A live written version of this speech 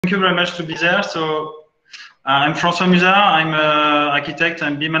Thank you very much to be there. So I'm François Musard. I'm an architect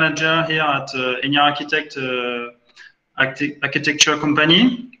and BIM manager here at Enya Architect architecture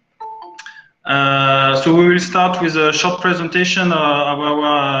company. So we will start with a short presentation of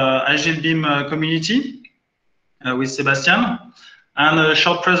our Agile BIM community with Sébastien, and a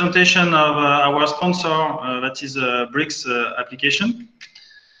short presentation of our sponsor, that is Bricks application,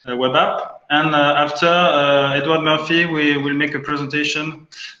 web app. And after, Edward Murphy will make a presentation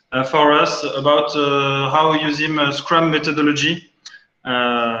for us about how using Scrum methodology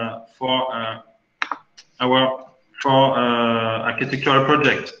for architectural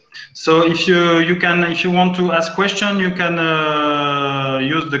project. So if you want to ask question, you can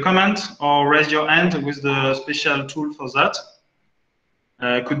use the comment or raise your hand with the special tool for that.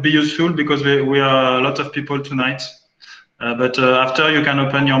 Could be useful because we are a lot of people tonight. But after, you can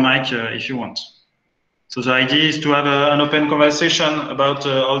open your mic if you want. So the idea is to have an open conversation about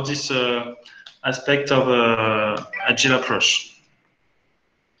all this aspect of agile approach.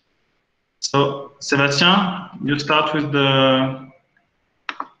 So, Sébastien, you start with the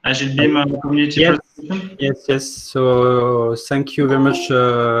Agile BIM community presentation. Yes. So thank you very much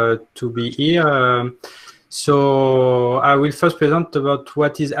to be here. So I will first present about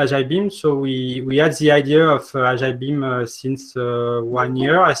what is Agile BIM. So we had the idea of Agile BIM since 1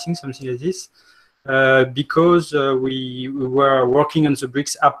 year, I think, something like this, because we were working on the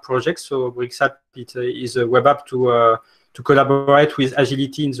Bricks app project. So Bricks app is a web app to collaborate with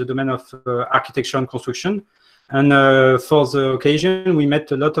agility in the domain of architecture and construction. And for the occasion, we met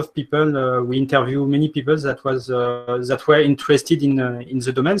a lot of people. We interviewed many people that were interested in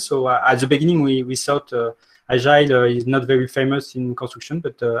the domain. So at the beginning, we thought Agile is not very famous in construction,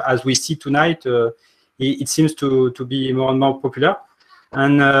 but as we see tonight, it seems to be more and more popular.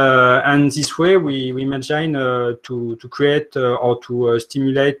 And this way, we imagine to create or to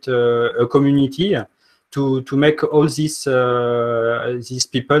stimulate a community to make all these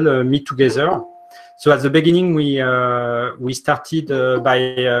people meet together. So at the beginning, we started by,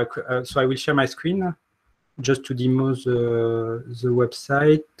 so I will share my screen just to demo the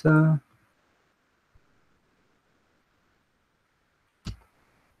website.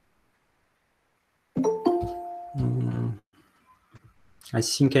 I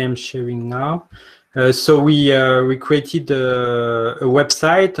think I am sharing now. So we created a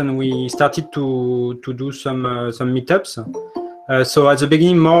website and we started to do some meetups. So at the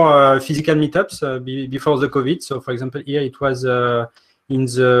beginning, more physical meetups before the COVID. So for example, here it was in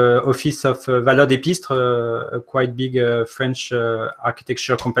the office of Valeur d'Épistre, a quite big French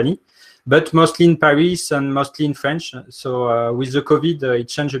architecture company, but mostly in Paris and mostly in French. So with the COVID, it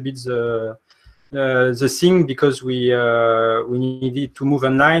changed a bit the thing because we needed to move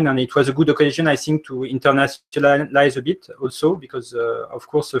online, and it was a good occasion, I think, to internationalize a bit also because, of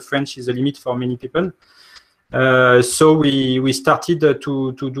course, French is a limit for many people. So we started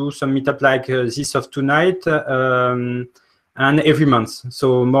to do some meetup like this of tonight and every month,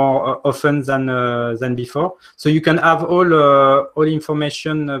 so more often than before. So you can have all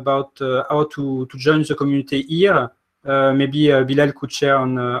information about how to join the community here. Maybe Bilal could share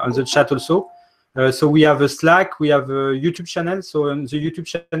on the chat also. So we have a Slack, we have a YouTube channel. So on the YouTube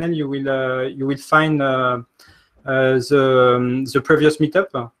channel, you will find the previous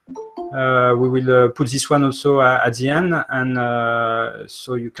meetup. We will put this one also at the end, and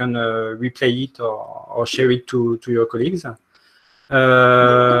so you can replay it or share it to your colleagues.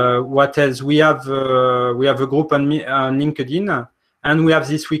 What else? We have a group on LinkedIn, and we have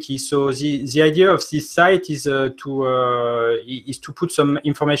this wiki. So the idea of this site is to put some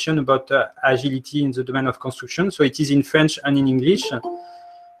information about agility in the domain of construction. So it is in French and in English.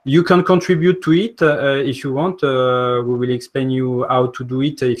 You can contribute to it if you want. We will explain you how to do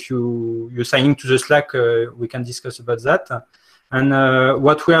it. If you're signing to the Slack, we can discuss about that. And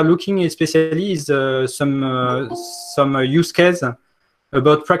what we are looking especially is some use case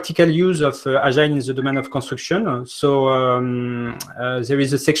about practical use of Agile in the domain of construction. So there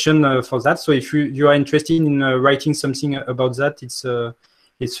is a section for that. So if you are interested in writing something about that,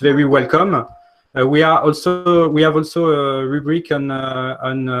 it's very welcome. We have also a rubric on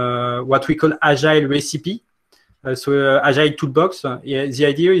what we call Agile recipe. So Agile toolbox. The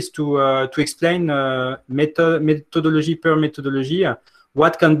idea is to explain methodology per methodology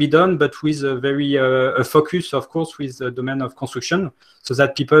what can be done, but with a very a focus, of course, with the domain of construction, so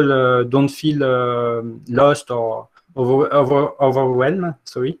that people don't feel lost or overwhelmed.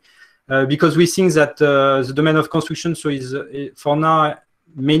 Sorry, because we think that the domain of construction is for now.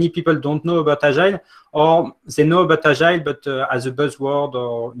 Many people don't know about Agile, or they know about Agile, but as a buzzword,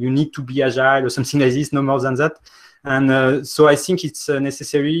 or you need to be Agile, or something like this, no more than that. And so I think it's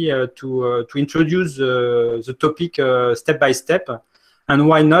necessary to introduce the topic step by step. And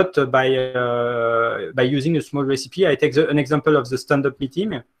why not by using a small recipe? I take an example of the stand-up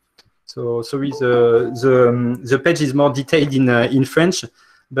meeting. So sorry, the page is more detailed in French,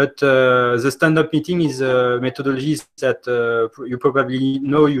 but the stand-up meeting is a methodology that you probably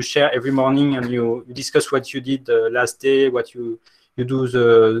know. You share every morning and you discuss what you did last day, what you do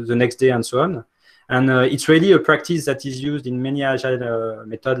the next day, and so on. And it's really a practice that is used in many agile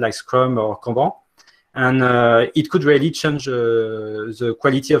methods like Scrum or Kanban. And it could really change the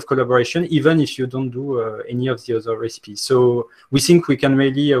quality of collaboration, even if you don't do any of the other recipes. So we think we can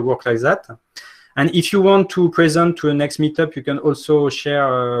really work like that. And if you want to present to a next meetup, you can also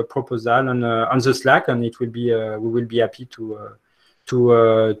share a proposal on the Slack, and it will be we will be happy to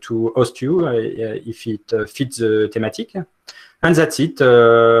host you if it fits the thematic. And that's it.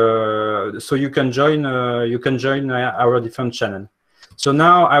 So you can join our different channel. So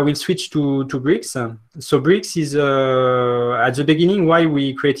now I will switch to Bricks. So Bricks is at the beginning why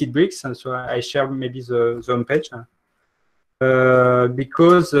we created Bricks. And so I share maybe the homepage.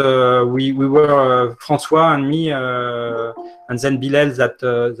 Because we were François and me and then Bilal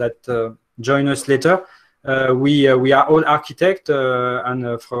that joined us later. We are all architects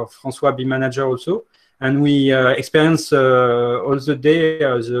and for François BIM manager also. And we experience all the day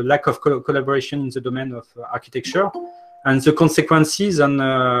the lack of collaboration in the domain of architecture. And the consequences on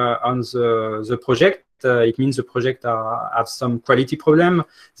the project, it means the project have some quality problem.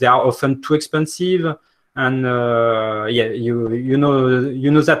 They are often too expensive, and yeah, you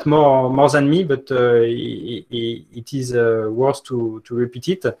know that more than me, but it is worth to repeat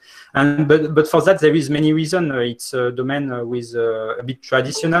it. And but for that there is many reasons. It's a domain with a bit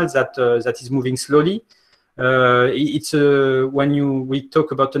traditional that is moving slowly. It's when we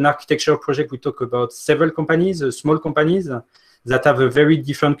talk about an architecture project, we talk about several companies, small companies that have a very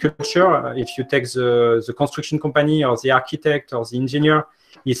different culture. If you take the construction company or the architect or the engineer,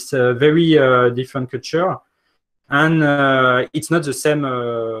 it's a very different culture, and it's not the same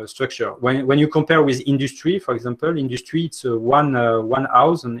structure. When you compare with industry, for example, industry, it's one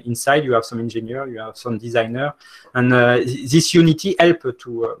house, and inside you have some engineer, you have some designer, and this unity help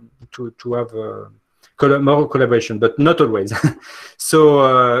to have more collaboration, but not always.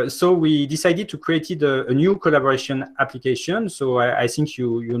 So we decided to create a new collaboration application. So I think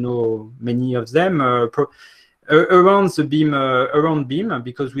you know many of them around BIM,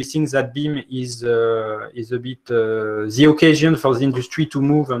 because we think that BIM is a bit the occasion for the industry to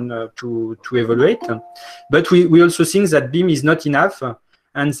move and to evaluate. But we also think that BIM is not enough,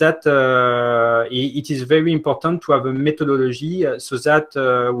 and that it is very important to have a methodology so that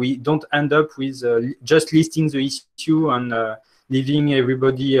we don't end up with just listing the issue and leaving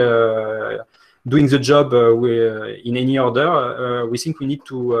everybody doing the job in any order. We think we need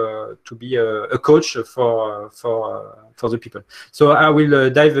to be a coach for the people. So I will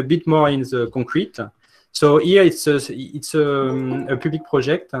dive a bit more in the concrete. So here it's a public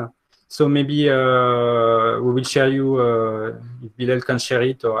project. So maybe we will share you, if Bilal can share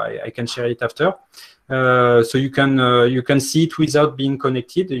it, or I can share it after. So you can see it without being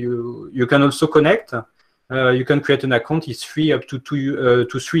connected. You can also connect. You can create an account. It's free up to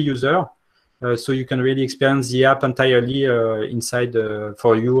 3 users. So you can really experience the app entirely inside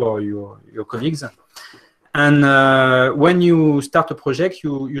for you or your colleagues. And when you start a project,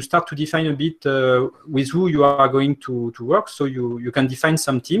 you start to define a bit with who you are going to work. So you can define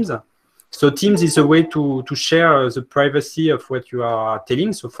some teams. So teams is a way to share the privacy of what you are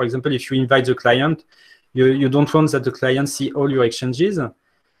telling. So for example, if you invite the client, you don't want that the client see all your exchanges.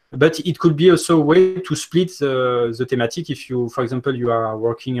 But it could be also a way to split the thematic. If you, for example, you are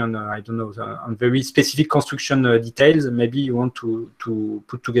working on, I don't know, on very specific construction details, maybe you want to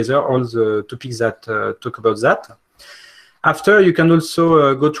put together all the topics that talk about that. After, you can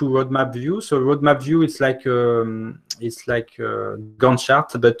also go to roadmap view. So roadmap view, it's like Gantt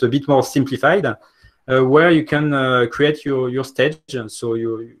chart, but a bit more simplified, where you can create your stage. So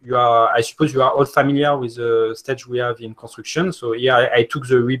you are, I suppose you are all familiar with the stage we have in construction. So here I took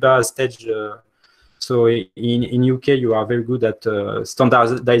the REBA stage. So in UK, you are very good at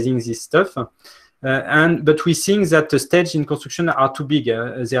standardizing this stuff. But we think that the stage in construction are too big.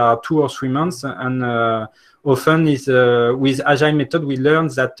 They are 2 or 3 months, and often is with agile method we learn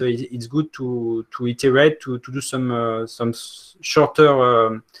that it's good to iterate, to do some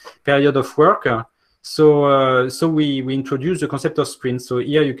shorter period of work. So we introduce the concept of sprint. So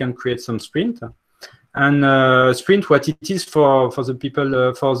here you can create some sprint, and sprint, what it is for the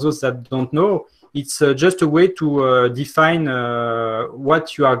people, for those that don't know, it's just a way to define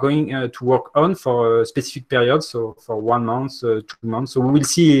what you are going to work on for a specific period, so for 1 month, 2 months. So we will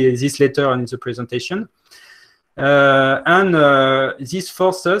see this later in the presentation. This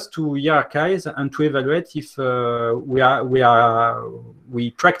forces us to hierarchize and to evaluate if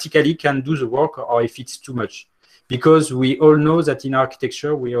we practically can do the work or if it's too much. Because we all know that in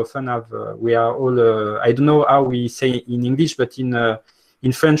architecture we often have we are all I don't know how we say in English, but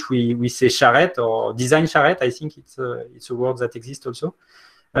in French we say charrette or design charrette. I think it's a word that exists also.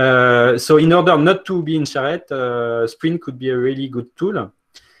 So in order not to be in charrette, sprint could be a really good tool.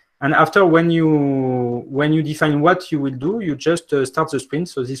 And after, when you define what you will do, you just start the sprint.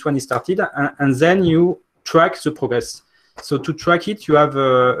 So this one is started, and then you track the progress. So to track it, you have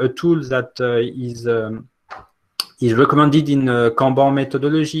a tool that is recommended in Kanban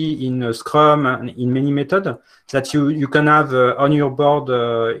methodology, in Scrum, and in many methods that you can have on your board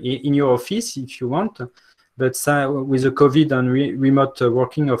in your office if you want. But with the COVID and remote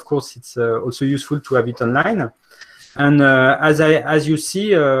working, of course, it's also useful to have it online. And as you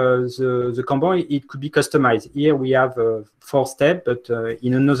see, the Kanban, it could be customized. Here we have 4 steps, but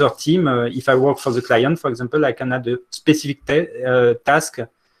in another team, if I work for the client, for example, I can add a specific task,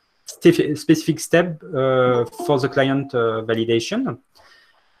 specific step for the client validation.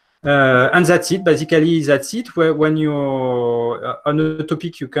 And that's it. Basically, that's it. When you're on a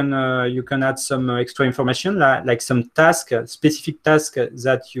topic, you can add some extra information, like some specific task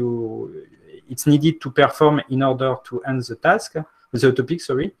that it's needed to perform in order to end the topic.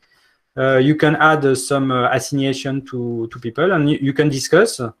 Sorry. You can add some assignation to people, and you can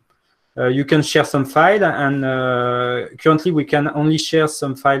discuss. You can share some file, and currently we can only share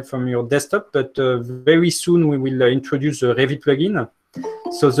some file from your desktop, but very soon we will introduce the Revit plugin.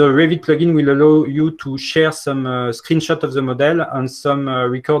 So the Revit plugin will allow you to share some screenshot of the model and some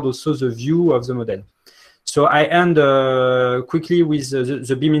record also the view of the model. So I end quickly with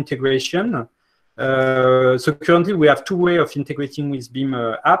the BIM integration. So currently we have 2 ways of integrating with BIM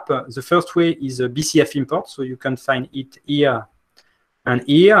app. The first way is a BCF import, so you can find it here and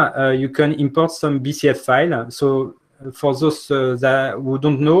here. You can import some BCF file. So for those who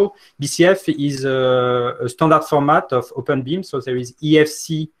don't know, BCF is a standard format of OpenBIM. So there is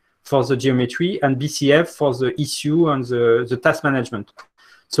EFC for the geometry and BCF for the issue and the task management.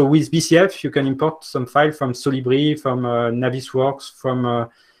 So with BCF, you can import some file from Solibri, from Navisworks, from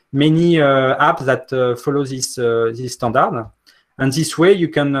many apps that follow this standard. And this way, you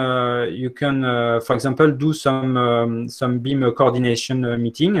can for example, do some BIM coordination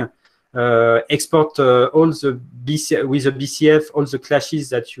meeting, export all the with the BCF, all the clashes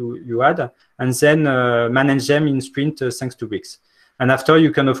that you had, and then manage them in sprint thanks to Wix. And after,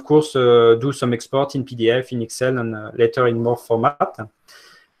 you can, of course, do some export in PDF, in Excel, and later in more format.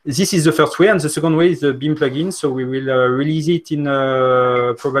 This is the first way, and the second way is the BIM plugin. So we will release it in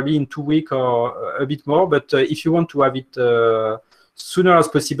probably in 2 weeks or a bit more. But if you want to have it sooner as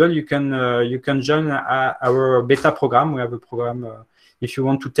possible, you can join our beta program. We have a program. If you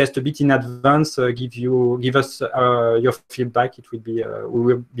want to test a bit in advance, give us your feedback. It will be we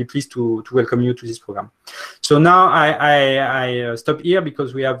will be pleased to welcome you to this program. So now I stop here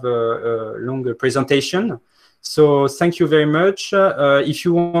because we have a long presentation. So thank you very much. If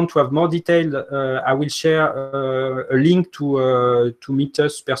you want to have more detail, I will share a link to meet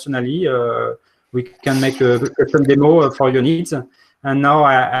us personally. We can make a custom demo for your needs. And now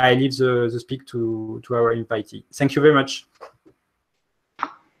I leave the speak to our invitee. Thank you very much.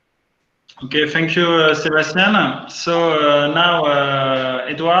 Okay, thank you, Sébastien. So now,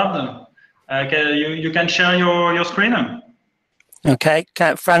 Edouard, you can share your screen. Okay,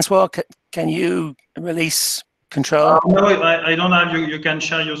 Francois, can you release control? No, I don't have. You can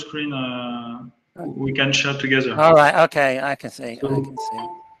share your screen. We can share together. All right. Okay, I can see. So, I can see.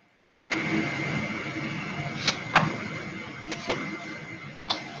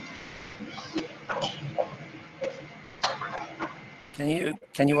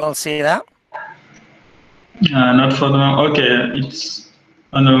 Can you all see that? Not for the moment. Okay, it's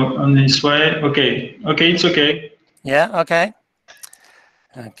on this way. Okay, it's okay. Yeah. Okay.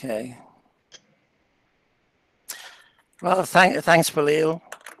 Okay. Well, thanks, Belil.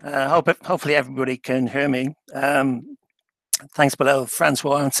 Hopefully everybody can hear me. Thanks, Belil,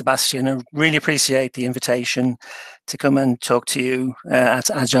 Francois, and Sebastian. I really appreciate the invitation to come and talk to you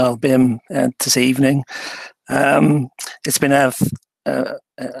at Agile BIM this evening. It's been a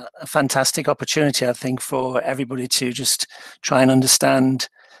fantastic opportunity, I think, for everybody to just try and understand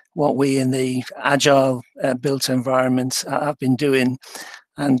what we in the Agile built environment have been doing.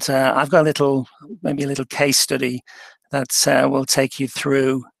 And I've got maybe a little case study that will take you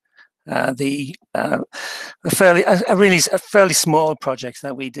through a fairly small project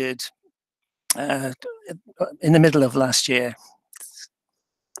that we did in the middle of last year.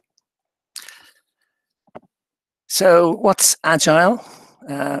 So what's Agile?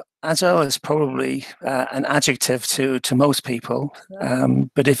 Agile is probably an adjective to most people,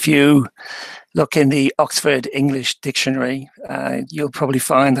 but if you look in the Oxford English Dictionary, you'll probably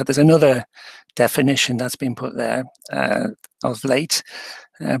find that there's another definition that's been put there of late,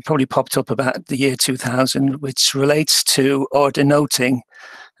 probably popped up about the year 2000, which relates to or denoting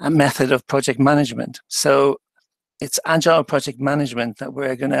a method of project management. So it's Agile project management that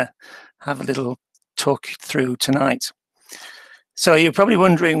we're going to have a little talk through tonight. So you're probably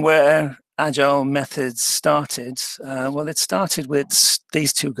wondering where Agile methods started. Well, it started with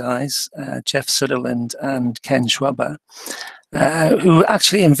these two guys, Jeff Sutherland and Ken Schwaber, who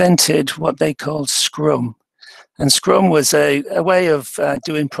actually invented what they called Scrum. And Scrum was a way of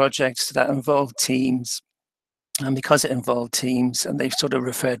doing projects that involved teams. And because it involved teams, and they've sort of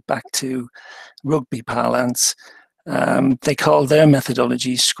referred back to rugby parlance, they called their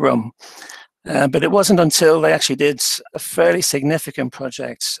methodology Scrum. But it wasn't until they actually did a fairly significant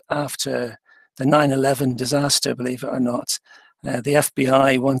project after the 9/11 disaster, believe it or not. The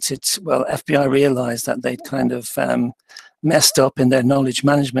FBI FBI realized that they'd kind of messed up in their knowledge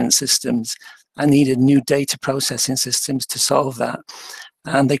management systems and needed new data processing systems to solve that.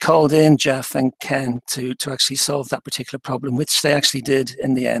 And they called in Jeff and Ken to actually solve that particular problem, which they actually did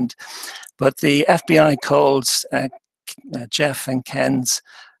in the end. But the FBI called Jeff and Ken's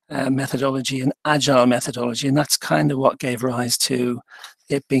methodology an agile methodology, and that's kind of what gave rise to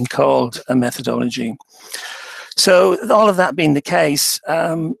it being called a methodology. So all of that being the case,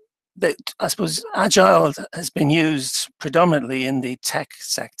 I suppose agile has been used predominantly in the tech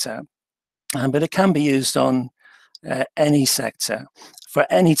sector, but it can be used on any sector for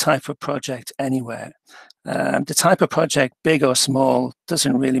any type of project anywhere. The type of project, big or small,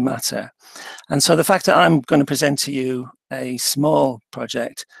 doesn't really matter. And so the fact that I'm going to present to you a small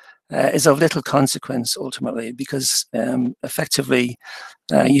project is of little consequence ultimately, because effectively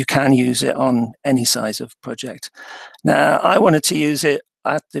you can use it on any size of project. Now, I wanted to use it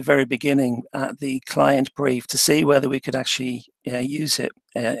at the very beginning at the client brief to see whether we could actually use it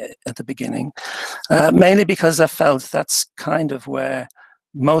at the beginning, mainly because I felt that's kind of where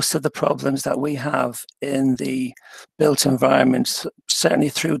most of the problems that we have in the built environment, certainly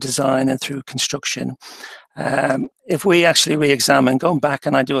through design and through construction, if we actually re-examine, going back,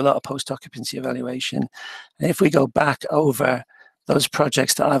 and I do a lot of post-occupancy evaluation, if we go back over those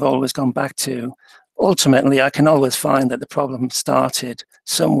projects that I've always gone back to, ultimately I can always find that the problem started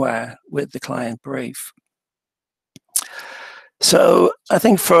somewhere with the client brief. So I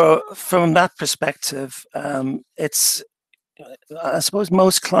think from that perspective, I suppose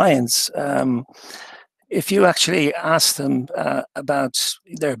most clients, if you actually ask them about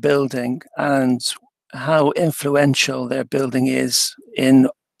their building and how influential their building is in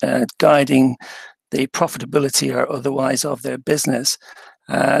guiding the profitability or otherwise of their business,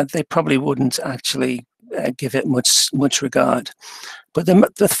 they probably wouldn't actually give it much regard. But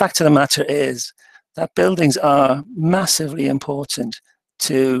the fact of the matter is that buildings are massively important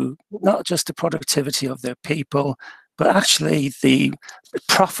to not just the productivity of their people, but actually the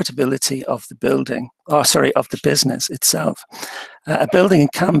profitability of the building, or sorry, of the business itself. A building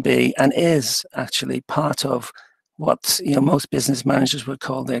can be and is actually part of what most business managers would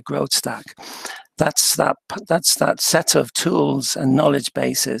call their growth stack. That's that set of tools and knowledge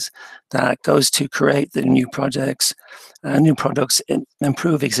bases that goes to create the new projects, new products,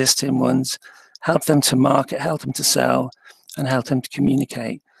 improve existing ones, help them to market, help them to sell, and help them to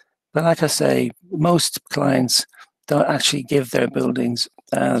communicate. But like I say, most clients don't actually give their buildings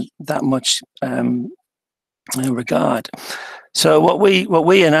that much regard. So what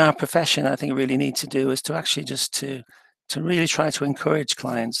we in our profession, I think, really need to do is to actually just to really try to encourage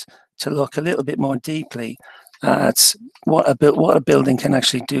clients to look a little bit more deeply at what a building can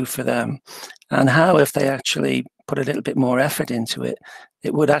actually do for them, and how, if they actually put a little bit more effort into it,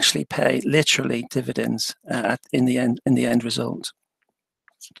 it would actually pay literally dividends in the end result.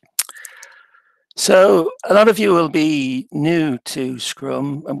 So a lot of you will be new to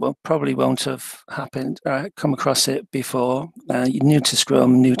Scrum and probably won't have come across it before. You're new to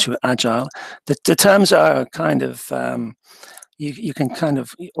Scrum, new to Agile. The terms are kind of, you can kind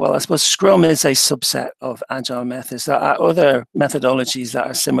of, well, I suppose Scrum is a subset of Agile methods. There are other methodologies that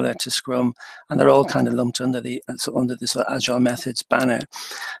are similar to Scrum, and they're all kind of lumped under this Agile methods banner.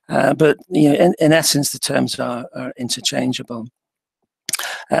 But in essence, the terms are interchangeable.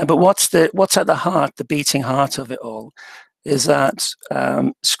 But what's at the heart, the beating heart of it all, is that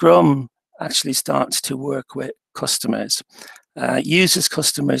Scrum actually starts to work with customers, uses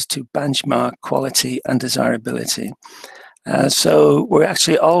customers to benchmark quality and desirability. So we're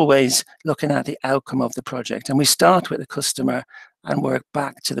actually always looking at the outcome of the project, and we start with the customer and work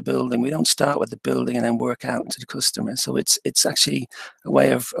back to the building. We don't start with the building and then work out to the customer. So it's actually a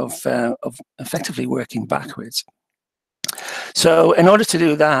way of effectively working backwards. So in order to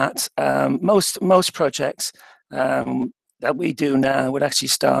do that, most projects that we do now would actually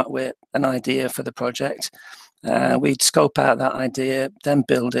start with an idea for the project. We'd scope out that idea, then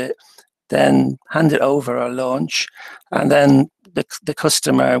build it, then hand it over or launch, and then the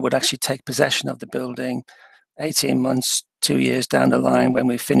customer would actually take possession of the building 18 months, 2 years down the line when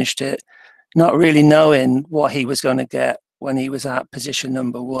we finished it, not really knowing what he was going to get when he was at position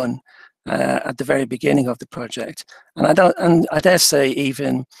number 1 at the very beginning of the project. And I dare say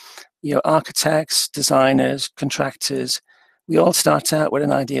even, you know, architects, designers, contractors, we all start out with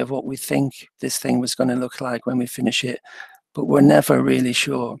an idea of what we think this thing was going to look like when we finish it, but we're never really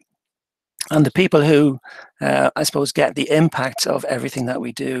sure. And the people who, I suppose, get the impact of everything that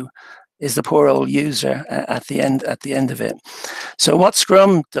we do is the poor old user at the end of it. So what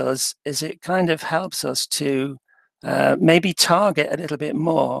Scrum does is it kind of helps us to maybe target a little bit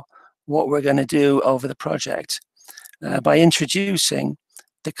more what we're going to do over the project by introducing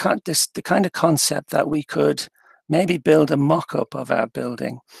the kind of concept that we could maybe build a mock-up of our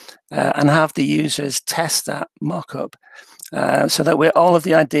building and have the users test that mock-up. So that we're all of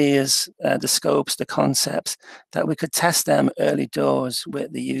the ideas, the scopes, the concepts, that we could test them early doors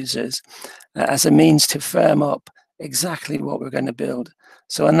with the users as a means to firm up exactly what we're going to build.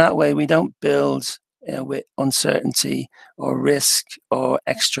 So in that way, we don't build with uncertainty or risk or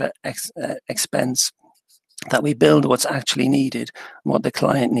extra expense, that we build what's actually needed, what the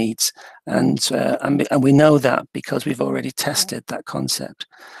client needs. And we know that because we've already tested that concept.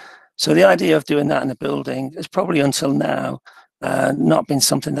 So the idea of doing that in a building is probably until now not been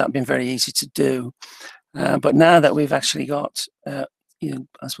something that's been very easy to do. But now that we've actually got, you know,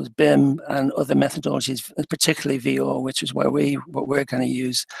 I suppose BIM and other methodologies, particularly VR, which is what we're going to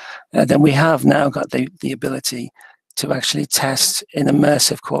use, then we have now got the ability to actually test in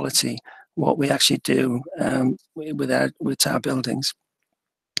immersive quality what we actually do with our buildings.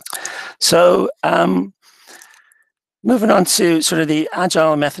 So moving on to sort of the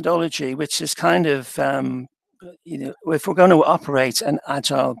Agile methodology, which is kind of, you know, if we're going to operate an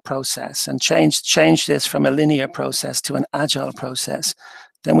Agile process and change this from a linear process to an Agile process,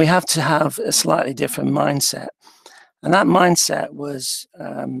 then we have to have a slightly different mindset. And that mindset was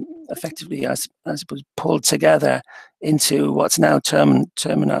effectively, I suppose, pulled together into what's now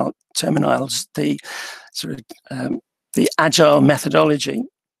terminalized the sort of the Agile methodology.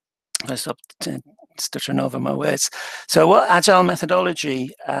 I stopped stuttering over my words. So what Agile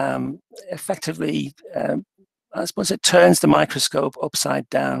methodology effectively, I suppose it turns the microscope upside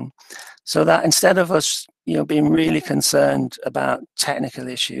down, so that instead of us, you know, being really concerned about technical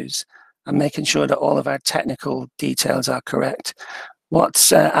issues and making sure that all of our technical details are correct,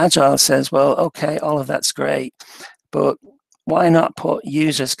 what Agile says, well, okay, all of that's great, but why not put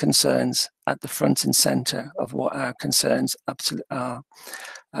users' concerns at the front and center of what our concerns absolutely are?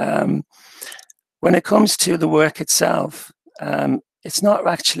 When it comes to the work itself, it's not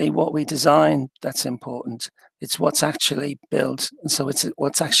actually what we design that's important. It's what's actually built. And so it's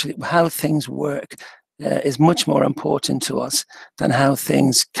what's actually, how things work is much more important to us than how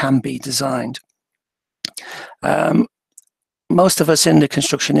things can be designed. Most of us in the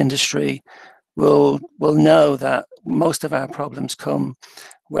construction industry will know that most of our problems come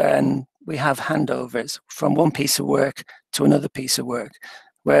when we have handovers from one piece of work to another piece of work,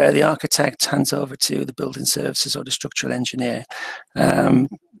 where the architect hands over to the building services or the structural engineer.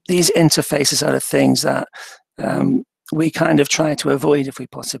 These interfaces are the things that we kind of try to avoid if we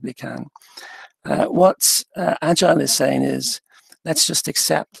possibly can. What Agile is saying is, let's just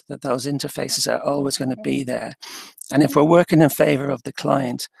accept that those interfaces are always going to be there. And if we're working in favor of the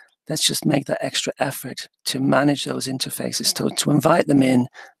client, let's just make that extra effort to manage those interfaces, to invite them in,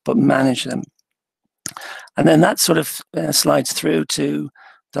 but manage them. And then that sort of slides through to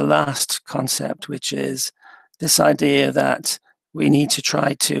the last concept, which is this idea that we need to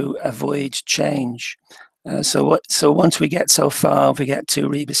try to avoid change. So once we get so far, we get to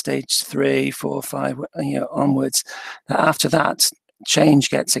REBA stage 3, 4, 5, you know, onwards. After that, change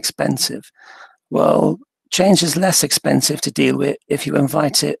gets expensive. Well, change is less expensive to deal with if you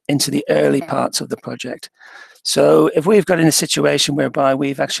invite it into the early parts of the project. So if we've got in a situation whereby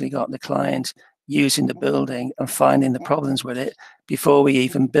we've actually got the client using the building and finding the problems with it before we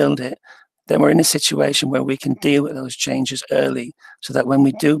even build it, then we're in a situation where we can deal with those changes early, so that when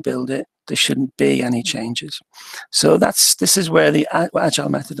we do build it, there shouldn't be any changes. So this is where the Agile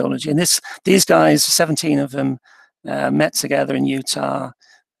methodology, and these guys, 17 of them, met together in Utah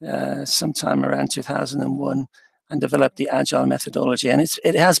sometime around 2001 and developed the Agile methodology. And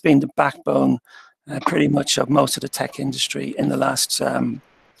it has been the backbone pretty much of most of the tech industry in the last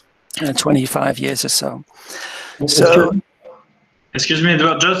 25 years or so. So, excuse me,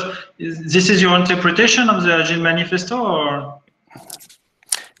 just this is your interpretation of the Agile Manifesto, or?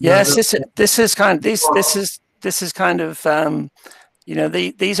 Yes, this is kind of you know,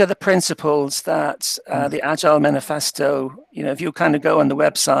 these are the principles that the Agile Manifesto, you know, if you kind of go on the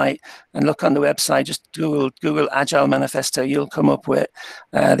website and look on the website, just Google Agile Manifesto, you'll come up with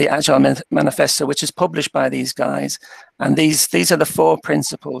the Agile Manifesto, which is published by these guys. And these are the 4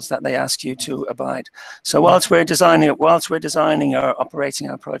 principles that they ask you to abide. So whilst we're designing or operating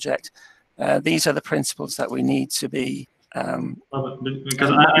our project, these are the principles that we need to be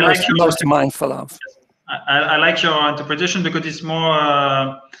most mindful of. I like your interpretation because it's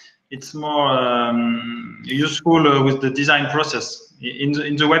more useful with the design process. In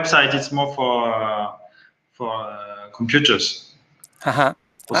the website, it's more for computers.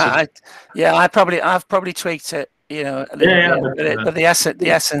 Yeah, I've probably tweaked it, you know, a little bit, but the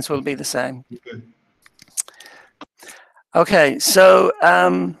essence will be the same. Okay. Okay, so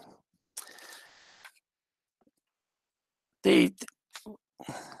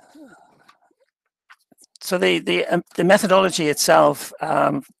the methodology itself,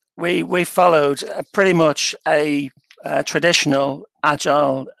 we followed pretty much a traditional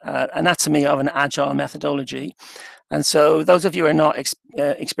Agile anatomy of an Agile methodology. And so those of you who are not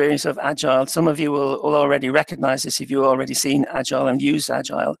experienced of Agile, some of you will already recognize this if you've already seen Agile and used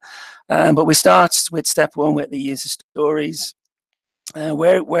Agile. But we start with step 1 with the user stories.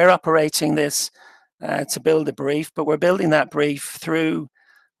 We're operating this to build a brief, but we're building that brief through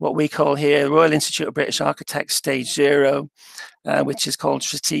what we call here Royal Institute of British Architects Stage 0, which is called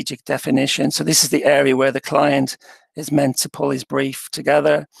strategic definition. So this is the area where the client is meant to pull his brief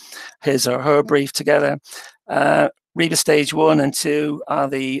together, his or her brief together. REBA stage 1 and 2 are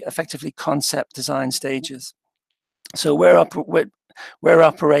the effectively concept design stages. So we're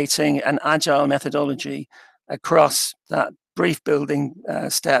operating an Agile methodology across that brief building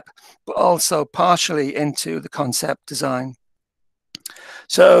step, but also partially into the concept design.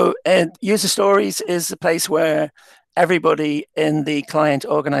 So user stories is the place where everybody in the client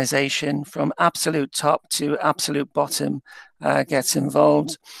organization, from absolute top to absolute bottom, gets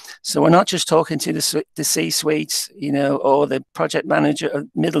involved. So we're not just talking to the C-suite, you know, or the project manager or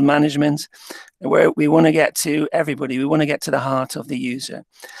middle management, where we want to get to everybody. We want to get to the heart of the user.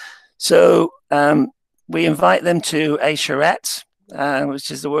 So we invite them to a charrette, which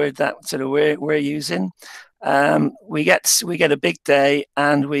is the word that sort of we're using. We get a big day,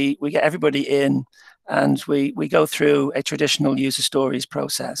 and we get everybody in, and we go through a traditional user stories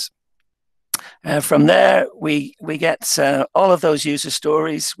process. From there, we get all of those user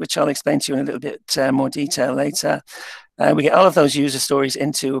stories, which I'll explain to you in a little bit more detail later. We get all of those user stories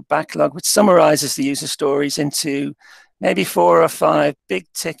into a backlog, which summarizes the user stories into maybe 4 or 5 big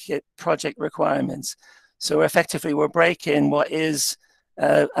ticket project requirements. So effectively, we're breaking what is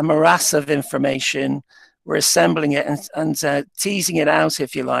a morass of information. We're assembling it and teasing it out,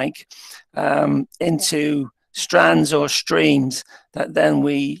 if you like, into strands or streams that then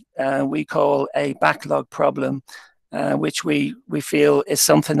we call a backlog problem, which we feel is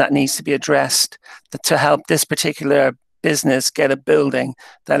something that needs to be addressed to help this particular business get a building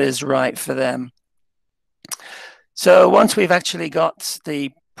that is right for them. So once we've actually got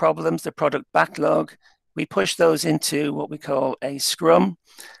the problems, the product backlog, we push those into what we call a Scrum.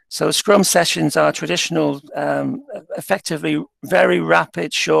 So Scrum sessions are traditional, effectively very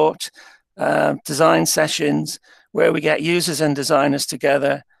rapid, short design sessions where we get users and designers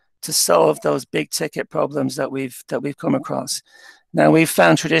together to solve those big ticket problems that we've come across. Now, we've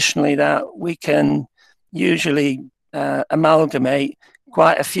found traditionally that we can usually amalgamate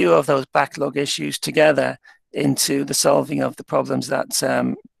quite a few of those backlog issues together into the solving of the problems that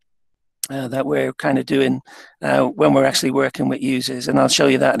that we're kind of doing when we're actually working with users, and I'll show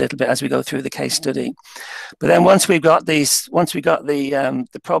you that a little bit as we go through the case study. But then once we got the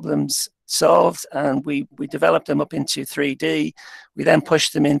problems solved and we developed them up into 3D, we then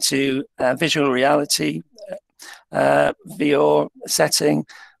pushed them into visual reality, VR setting,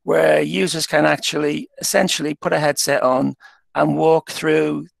 where users can actually essentially put a headset on and walk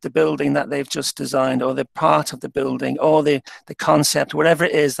through the building that they've just designed, or the part of the building, or the concept, whatever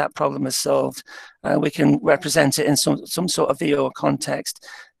it is that problem is solved. We can represent it in some sort of VR context.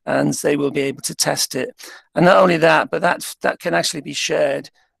 and they will be able to test it. And not only that, but that can actually be shared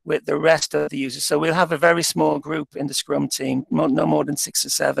with the rest of the users. So we'll have a very small group in the Scrum team, no more than 6 or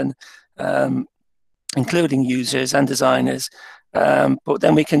 7, including users and designers. But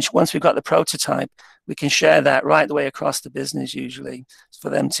then we can, once we've got the prototype, we can share that right the way across the business usually for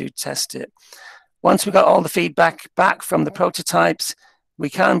them to test it. Once we've got all the feedback back from the prototypes, we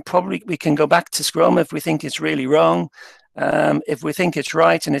can go back to Scrum if we think it's really wrong. If we think it's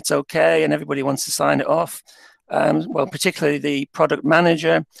right and it's okay and everybody wants to sign it off, well, particularly the product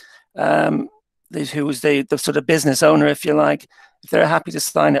manager, who was the sort of business owner, if you like, if they're happy to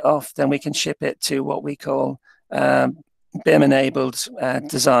sign it off, then we can ship it to what we call BIM-enabled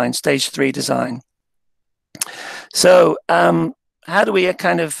design, stage 3 design. So how do we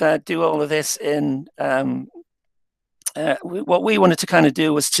kind of do all of this in what we wanted to kind of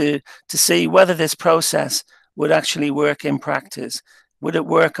do was to see whether this process would actually work in practice. Would it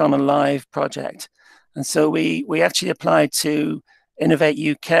work on a live project? And so we actually applied to Innovate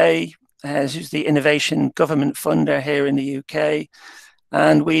UK, who's the innovation government funder here in the UK.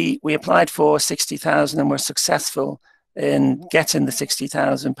 And we applied for 60,000 and were successful in getting the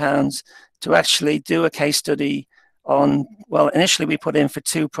 £60,000 to actually do a case study on, well, initially we put in for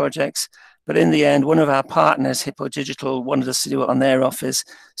 2 projects, but in the end, one of our partners, Hippo Digital, wanted us to do it on their office.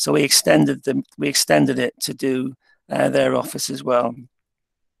 So we extended it to do their office as well.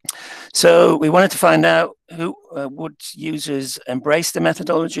 So we wanted to find out who would users embrace the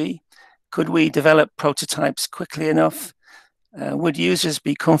methodology? Could we develop prototypes quickly enough? Would users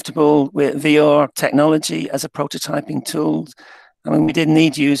be comfortable with VR technology as a prototyping tool? I mean, we didn't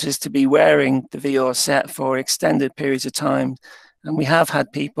need users to be wearing the VR set for extended periods of time. And we have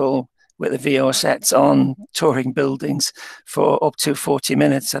had people with the VR sets on touring buildings for up to 40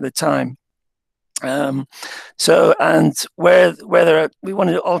 minutes at a time. So, and we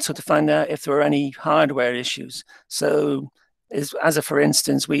wanted also to find out if there were any hardware issues. So, for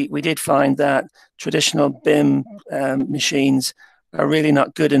instance, we did find that traditional BIM machines are really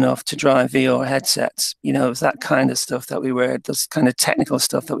not good enough to drive VR headsets. You know, it's that kind of stuff that those kind of technical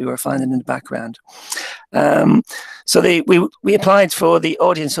stuff that we were finding in the background. So we applied for the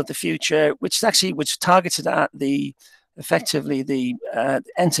audience of the future, which targeted at effectively the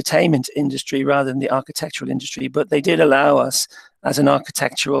entertainment industry rather than the architectural industry, but they did allow us as an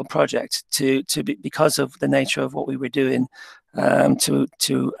architectural project because of the nature of what we were doing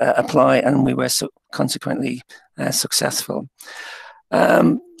to apply, and we were consequently successful.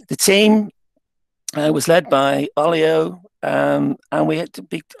 The team was led by Ollio, and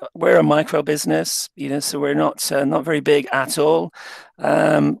we're a micro business, you know, so we're not very big at all.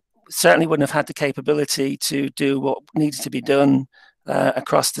 Certainly wouldn't have had the capability to do what needed to be done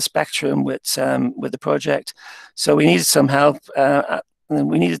across the spectrum with the project. So we needed some help.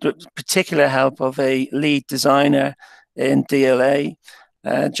 We needed particular help of a lead designer in DLA.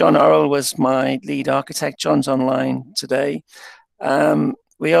 John Orrell was my lead architect. John's online today.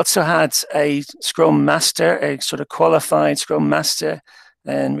 We also had a Scrum Master, a sort of qualified Scrum Master,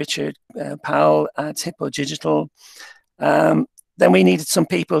 and Richard Powell at Hippo Digital. Then we needed some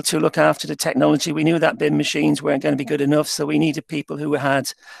people to look after the technology. We knew that BIM machines weren't going to be good enough, so we needed people who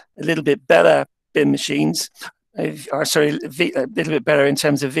had a little bit better BIM machines, a little bit better in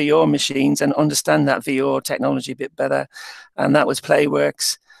terms of VR machines and understand that VR technology a bit better. And that was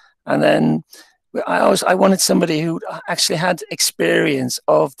Playworks. And then I wanted somebody who actually had experience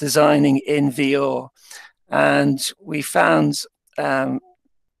of designing in VR. And we found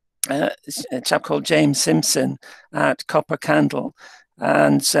a chap called James Simpson at Copper Candle,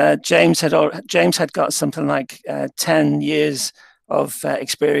 and James had got something like 10 years of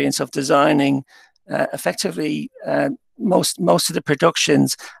experience of designing effectively most of the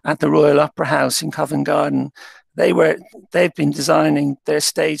productions at the Royal Opera House in Covent Garden. They've been designing their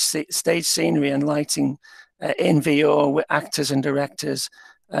stage scenery and lighting in VR with actors and directors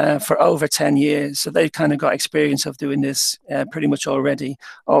for over 10 years. So they've kind of got experience of doing this pretty much already,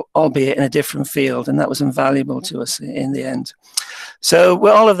 albeit in a different field, and that was invaluable to us in the end. So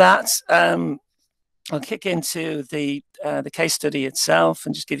with all of that, I'll kick into the case study itself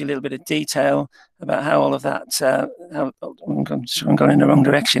and just give you a little bit of detail about how all of that, I'm going in the wrong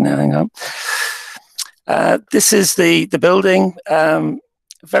direction now, hang on. This is the building,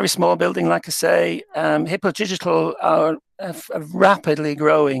 very small building, like I say. Hippo Digital are a rapidly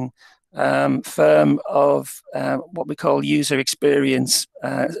growing firm of what we call user experience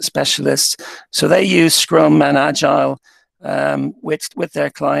specialists. So they use Scrum and Agile with their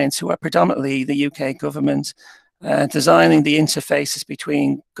clients, who are predominantly the UK government, designing the interfaces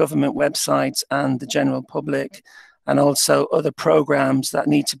between government websites and the general public. and also other programs that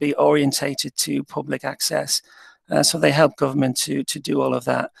need to be orientated to public access. So they help government to do all of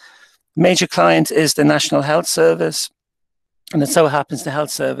that. Major client is the National Health Service, and it so happens the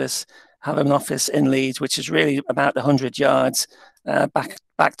Health Service have an office in Leeds, which is really about 100 yards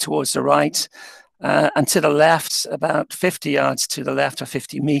back towards the right. And to the left, about 50 yards to the left, or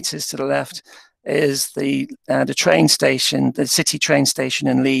 50 meters to the left, is the train station, the city train station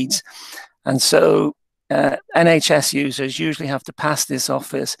in Leeds. And so NHS users usually have to pass this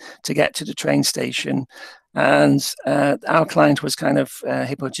office to get to the train station. And our client was kind of,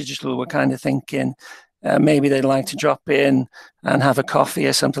 Hippo Digital were kind of thinking, maybe they'd like to drop in and have a coffee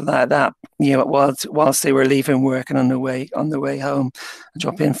or something like that, you know, whilst they were leaving work and on their way home, and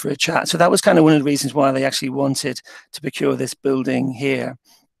drop in for a chat. So that was kind of one of the reasons why they actually wanted to procure this building here.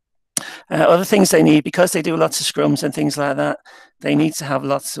 Other things they need, because they do lots of scrums and things like that, they need to have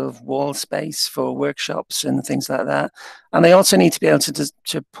lots of wall space for workshops and things like that. And they also need to be able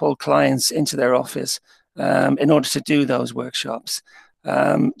to pull clients into their office in order to do those workshops.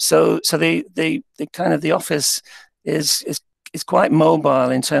 So the kind of the office is quite mobile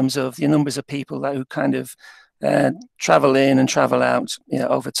in terms of the numbers of people who kind of travel in and travel out, you know,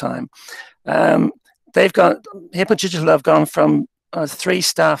 over time. Hippo Digital have gone from 3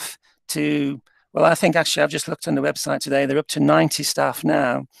 staff to, well, I think actually I've just looked on the website today, they're up to 90 staff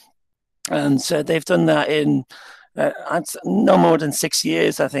now. And so they've done that in no more than 6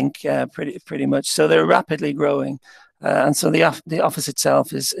 years, I think, pretty much. So they're rapidly growing. And so the office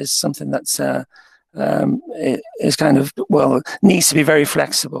itself is something that's is kind of, well, needs to be very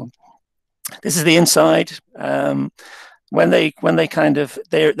flexible. This is the inside. When they kind of,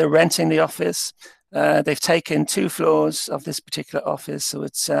 they're renting the office. They've taken 2 floors of this particular office, so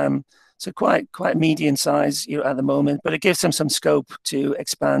it's so quite medium size, you know, at the moment, but it gives them some scope to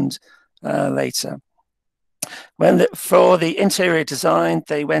expand later. For the interior design,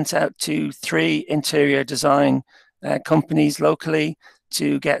 they went out to 3 interior design companies locally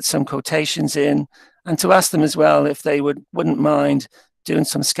to get some quotations in, and to ask them as well if they wouldn't mind doing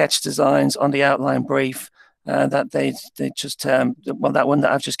some sketch designs on the outline brief that they just, well, that one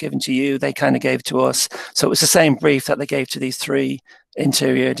that I've just given to you, they kind of gave to us. So it was the same brief that they gave to these 3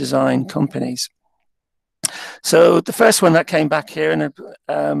 interior design companies. So the first one that came back here,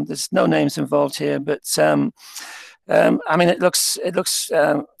 and there's no names involved here, but I mean, it looks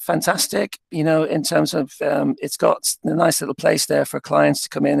fantastic, you know, in terms of it's got a nice little place there for clients to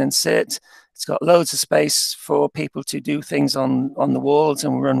come in and sit. It's got loads of space for people to do things on the walls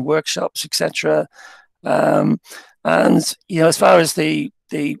and run workshops, etc. And you know, as far as the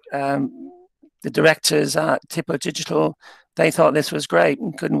directors at Hippo Digital, they thought this was great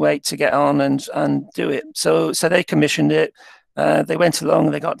and couldn't wait to get on and do it. So they commissioned it. They went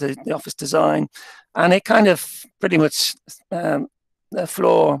along, they got the office design, and it kind of pretty much the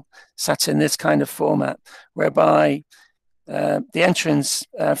floor sat in this kind of format, whereby the entrance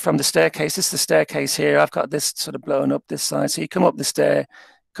from the staircase, this is the staircase here. I've got this sort of blown up this side. So you come up the stair,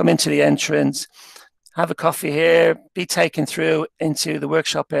 come into the entrance, have a coffee here, be taken through into the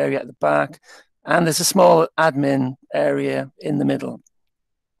workshop area at the back, and there's a small admin area in the middle.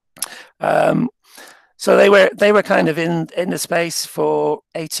 So they were kind of in the space for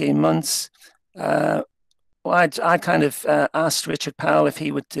 18 months. I kind of asked Richard Powell if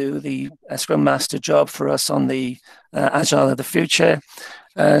he would do the Scrum Master job for us on the Agile of the Future,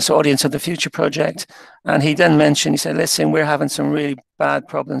 so Audience of the Future project. And he then mentioned, he said, listen, we're having some really bad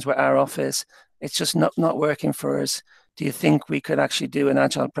problems with our office. It's just not working for us. Do you think we could actually do an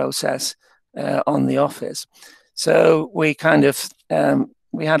Agile process on the office? So we kind of,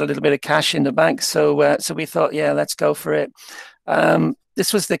 we had a little bit of cash in the bank. So so we thought, yeah, let's go for it.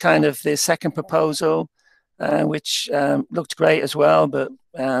 This was the kind of the second proposal, which looked great as well, but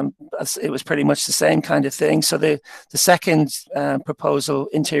it was pretty much the same kind of thing. So the second proposal,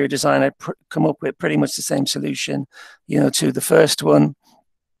 interior design, I'd come up with pretty much the same solution, you know, to the first one.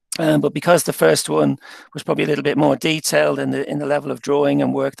 But because the first one was probably a little bit more detailed in the level of drawing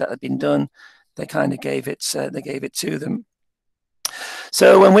and work that had been done, they kind of gave it to them.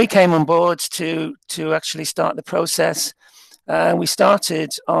 So when we came on board to actually start the process, we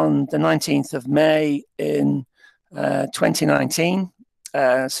started on the 19th of May in 2019,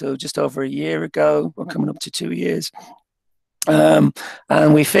 so just over a year ago. We're coming up to 2 years. And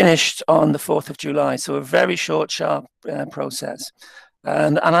we finished on the 4th of July, so a very short, sharp process.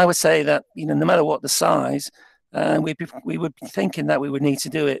 And I would say that, you know, no matter what the size, we would be thinking that we would need to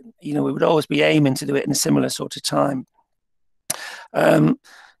do it. You know, we would always be aiming to do it in a similar sort of time.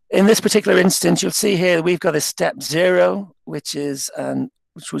 In this particular instance, you'll see here we've got a step 0, which is an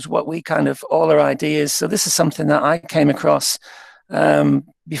which was what we kind of, all our ideas. So this is something that I came across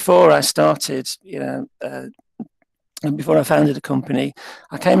before I started, and before I founded a company.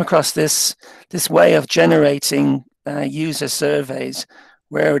 I came across this way of generating user surveys,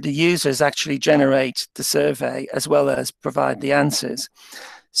 where the users actually generate the survey as well as provide the answers.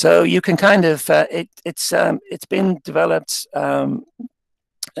 So you can kind of it's been developed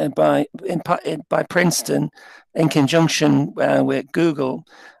by Princeton in conjunction with Google,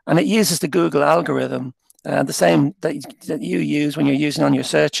 and it uses the Google algorithm, the same that you use when you're using on your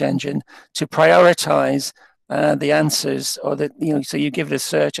search engine, to prioritize the answers, or so you give it a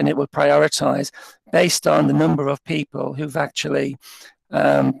search and it will prioritize based on the number of people who've actually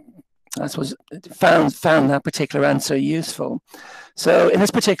I suppose found that particular answer useful. So in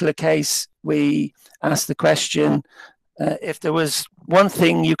this particular case, we asked the question, if there was one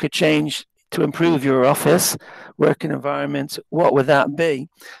thing you could change to improve your office working environment, what would that be?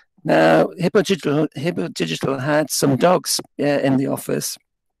 Now, Hippo Digital had some dogs in the office.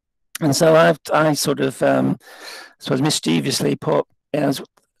 And so I sort of, sort of mischievously put,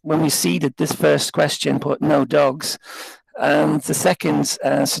 when we seeded this first question, put no dogs. And the second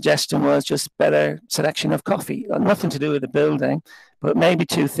suggestion was just better selection of coffee. Nothing to do with the building, but maybe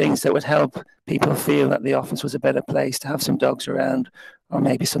two things that would help people feel that the office was a better place to have some dogs around, or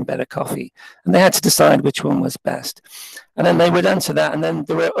maybe some better coffee. And they had to decide which one was best. And then they would answer that. And then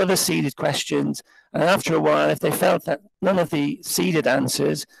there were other seeded questions. And after a while, if they felt that none of the seeded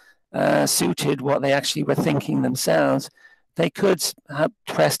answers suited what they actually were thinking themselves, they could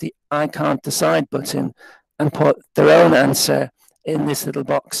press the I can't decide button and put their own answer in this little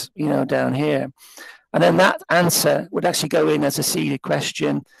box, down here. And then that answer would actually go in as a seeded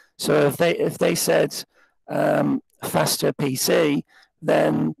question. So if they said faster PC,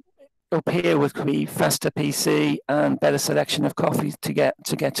 then up here would be faster PC and better selection of coffee to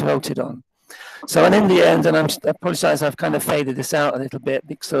get voted on. So, and in the end, and I apologize, I've kind of faded this out a little bit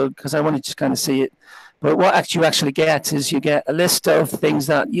because I wanted to kind of see it. But what you actually get is you get a list of things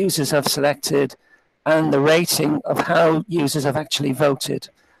that users have selected and the rating of how users have actually voted.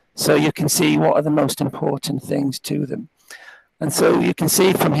 So you can see what are the most important things to them. And so you can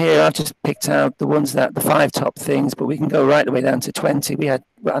see from here, I've just picked out the ones the 5 top things, but we can go right the way down to 20. I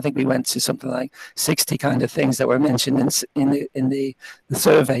think we went to something like 60 kind of things that were mentioned in the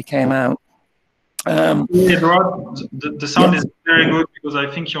survey came out. Yeah, Rod, the sound is very good because I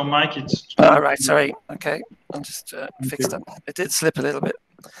think your mic is. Right, sorry. Okay, I'll just fix that. It did slip a little bit.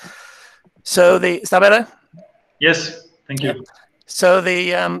 So is that better? Yes, thank you. Yeah. So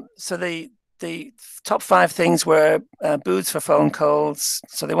the top 5 things were booths for phone calls.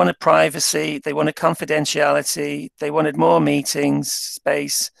 So they wanted privacy, they wanted confidentiality, they wanted more meeting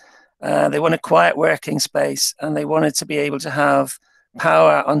space, they wanted quiet working space, and they wanted to be able to have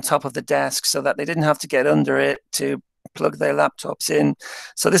power on top of the desk so that they didn't have to get under it to plug their laptops in.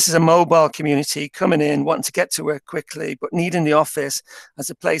 So this is a mobile community coming in, wanting to get to work quickly, but needing the office as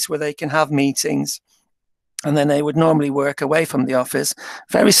a place where they can have meetings. And then they would normally work away from the office.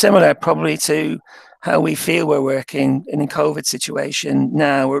 Very similar probably to how we feel we're working in a COVID situation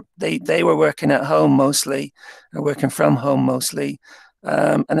now. They were working at home mostly, or working from home mostly,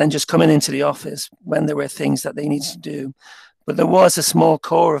 and then just coming into the office when there were things that they needed to do. But there was a small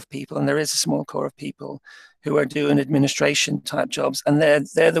core of people, and there is a small core of people who are doing administration type jobs, and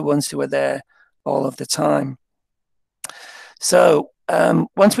they're the ones who are there all of the time. So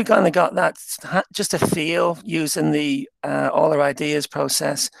once we kind of got that, just a feel using the all our ideas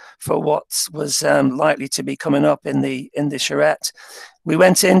process for what was likely to be coming up in the charrette, we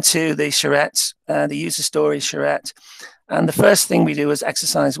went into the charrette, the user story charrette, and the first thing we do as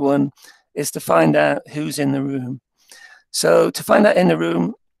exercise 1 is to find out who's in the room. So to find out in the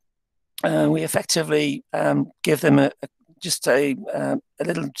room, we effectively give them just a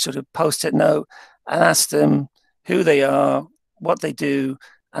little sort of post-it note and ask them who they are, what they do,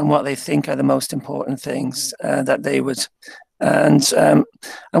 and what they think are the most important things that they would, and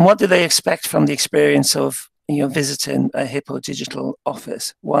what do they expect from the experience of visiting a Hippo Digital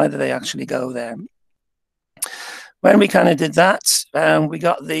office? Why do they actually go there? When we kind of did that, we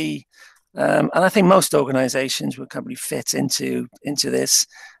got the and I think most organizations would probably fit into this,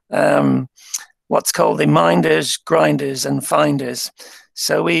 what's called the minders, grinders, and finders.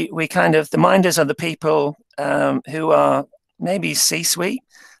 So we kind of, the minders are the people who are maybe C-suite.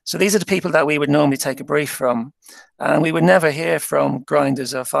 So these are the people that we would normally take a brief from. And we would never hear from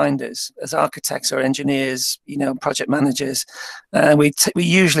grinders or finders. As architects or engineers, project managers, we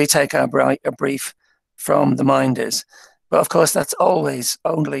usually take a brief from the minders. But of course, that's always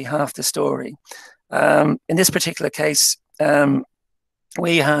only half the story. In this particular case,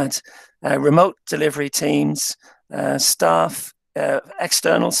 we had remote delivery teams, staff,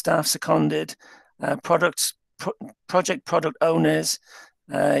 external staff seconded, project product owners,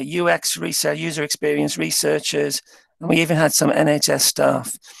 UX research, user experience researchers, and we even had some NHS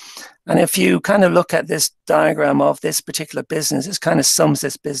staff. And if you kind of look at this diagram of this particular business, this kind of sums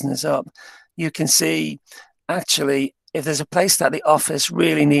this business up. You can see, actually, if there's a place that the office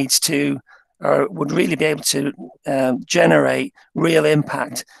really needs to, or would really be able to generate real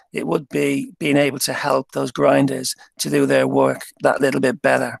impact, it would be being able to help those grinders to do their work that little bit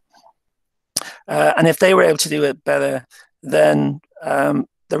better. And if they were able to do it better, then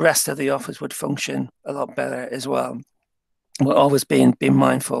the rest of the office would function a lot better as well. We're always being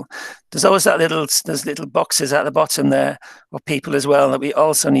mindful. There's always those little boxes at the bottom there of people as well that we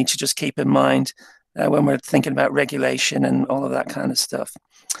also need to just keep in mind when we're thinking about regulation and all of that kind of stuff.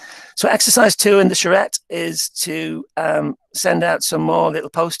 So exercise 2 in the charrette is to send out some more little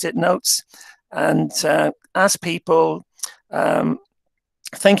post-it notes and ask people,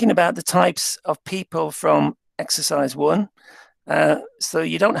 thinking about the types of people from exercise 1. So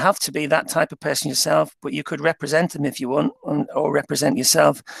you don't have to be that type of person yourself, but you could represent them if you want, or represent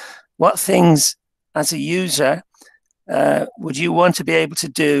yourself. What things as a user would you want to be able to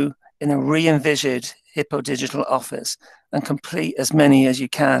do in a re-envisioned Hippo Digital office, and complete as many as you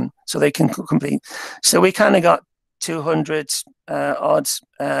can so they can complete. So we kind of got 200 odd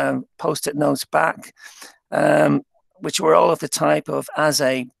post-it notes back, which were all of the type of, as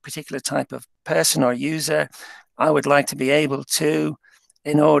a particular type of person or user, I would like to be able to,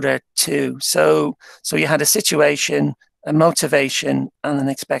 in order to. So you had a situation, a motivation, and an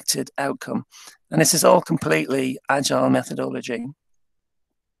expected outcome. And this is all completely agile methodology.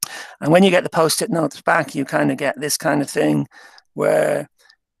 And when you get the post-it notes back, you kind of get this kind of thing where,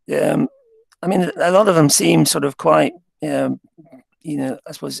 I mean, a lot of them seem sort of quite, you know,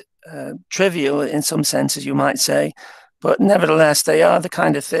 I suppose, trivial in some senses, you might say. But nevertheless, they are the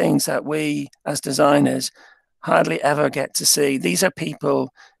kind of things that we, as designers, hardly ever get to see. These are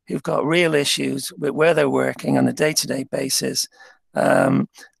people who've got real issues with where they're working on a day-to-day basis. And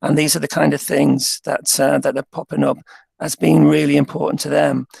these are the kind of things that are popping up as being really important to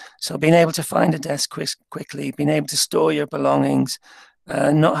them. So being able to find a desk quickly, being able to store your belongings,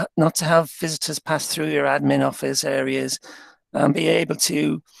 not to have visitors pass through your admin office areas, be able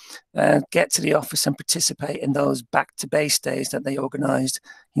to get to the office and participate in those back to base days that they organized,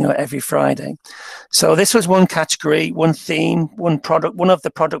 you know, every Friday. So this was one category, one theme, one product, one of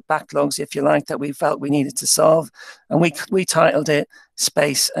the product backlogs, if you like, that we felt we needed to solve. And we titled it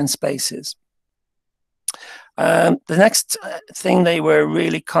Space and Spaces. The next thing they were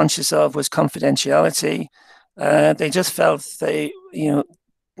really conscious of was confidentiality. They just felt they, you know,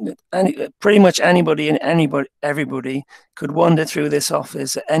 pretty much anybody and everybody could wander through this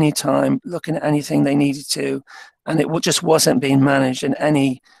office at any time, looking at anything they needed to, and it just wasn't being managed in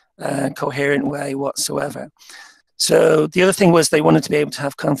any coherent way whatsoever. So the other thing was they wanted to be able to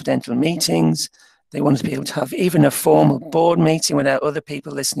have confidential meetings. They wanted to be able to have even a formal board meeting without other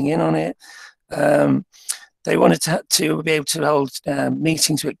people listening in on it. They wanted to be able to hold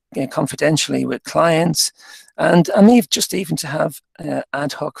meetings with, you know, confidentially with clients, and just even to have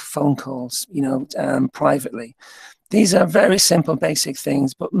ad hoc phone calls, you know, privately. These are very simple, basic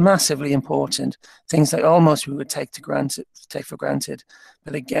things, but massively important things that almost we would take for granted.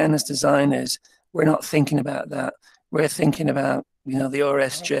 But again, as designers, we're not thinking about that. We're thinking about, you know, the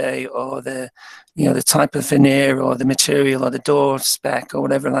RSJ or the, you know, the type of veneer or the material or the door spec or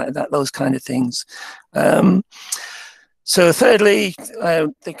whatever like that, those kind of things. So thirdly,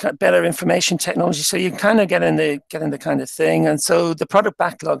 the better information technology. So you kind of get in the kind of thing. And so the product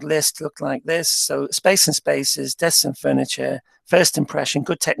backlog list looked like this. So space and spaces, desks and furniture, first impression,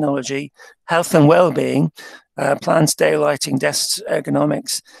 good technology, health and well-being, plants, daylighting, desks,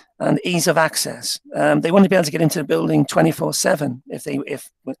 ergonomics, and ease of access. They want to be able to get into the building 24/7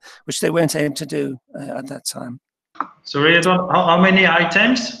 which they weren't able to do at that time. So really, how many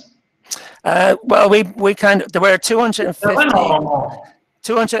items? Well, we kind of, there were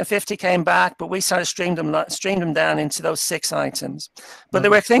 250 came back, but we sort of streamed them down into those 6 items. But there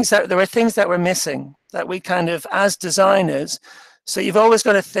were things that were missing that we kind of, as designers. So you've always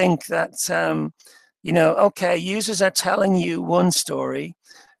got to think that, you know, okay, users are telling you one story,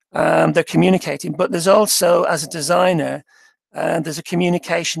 they're communicating, but there's also, as a designer, there's a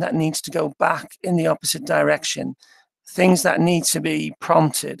communication that needs to go back in the opposite direction, things that need to be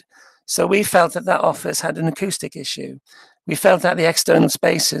prompted. So we felt that office had an acoustic issue. We felt that the external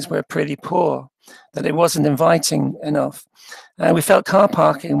spaces were pretty poor, that it wasn't inviting enough. We felt car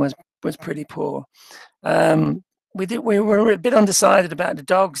parking was pretty poor. we were a bit undecided about the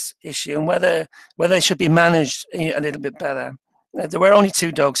dogs issue and whether they should be managed a little bit better. There were only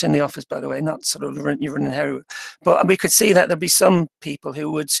 2 dogs in the office, by the way, not sort of you run inherit, but we could see that there'd be some people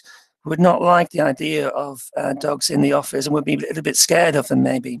who would not like the idea of dogs in the office and would be a little bit scared of them,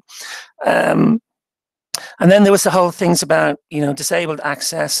 maybe. And then there was the whole things about, you know, disabled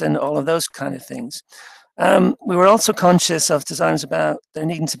access and all of those kind of things. We were also conscious of designers about there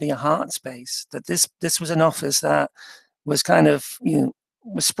needing to be a heart space, that this was an office that was kind of, you know,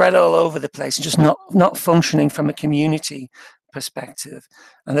 was spread all over the place and just not functioning from a community perspective.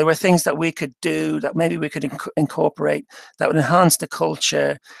 And there were things that we could do that maybe we could incorporate that would enhance the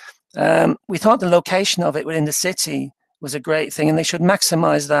culture. We thought the location of it within the city was a great thing, and they should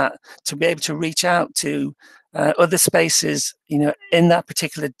maximize that to be able to reach out to other spaces, you know, in that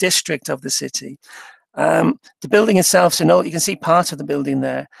particular district of the city. The building itself is an old, you can see part of the building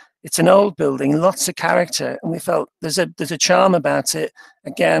there. It's an old building, lots of character, and we felt there's a charm about it,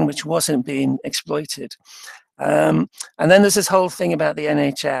 again, which wasn't being exploited. And then there's this whole thing about the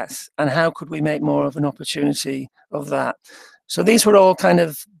NHS and how could we make more of an opportunity of that. So these were all kind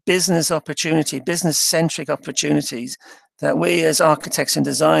of business-centric opportunities that we as architects and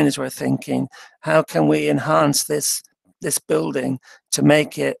designers were thinking, how can we enhance this building to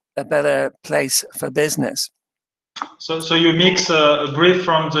make it a better place for business? So you mix a brief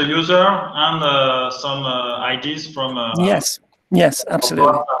from the user and some ideas from yes,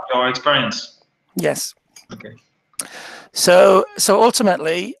 absolutely, your experience. Yes. Okay. So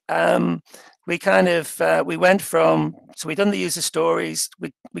ultimately, we kind of we went from, so we done the user stories.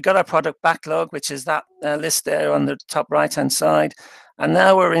 We got our product backlog, which is that list there on the top right hand side, and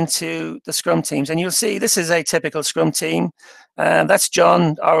now we're into the Scrum teams. And you'll see this is a typical Scrum team. That's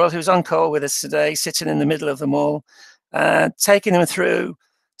John Orwell, who's on call with us today, sitting in the middle of them all, taking them through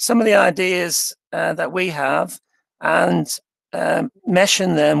some of the ideas that we have and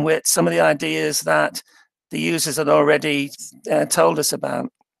meshing them with some of the ideas that the users had already told us about.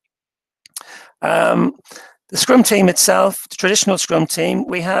 The Scrum team itself, the traditional Scrum team,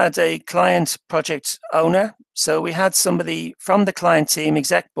 we had a client project owner. So we had somebody from the client team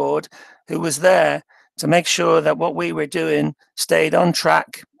exec board who was there to make sure that what we were doing stayed on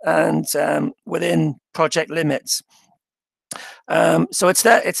track and within project limits. So it's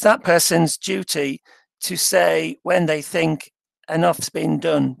that person's duty to say when they think enough's been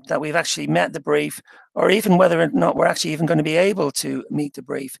done, that we've actually met the brief, or even whether or not we're actually even going to be able to meet the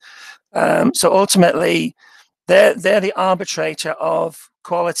brief. So ultimately, they're the arbitrator of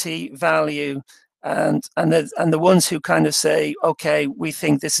quality, value, and the ones who kind of say, okay, we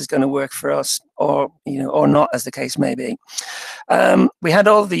think this is going to work for us, or or not, as the case may be. We had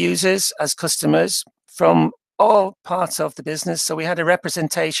all the users as customers from all parts of the business. So we had a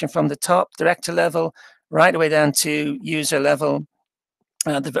representation from the top director level right away down to user level,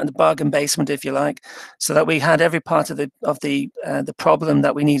 the bargain basement, if you like, so that we had every part of the problem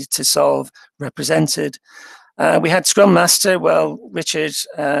that we needed to solve represented. We had Scrum Master. Well, Richard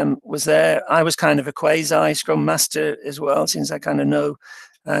was there. I was kind of a quasi Scrum Master as well, since I kind of know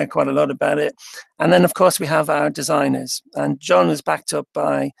quite a lot about it. And then, of course, we have our designers. And John was backed up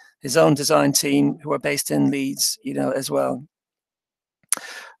by his own design team, who are based in Leeds, as well.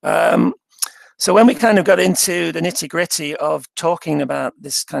 So when we kind of got into the nitty-gritty of talking about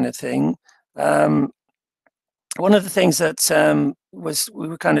this kind of thing, one of the things that we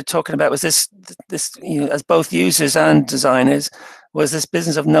were kind of talking about was this as both users and designers, was this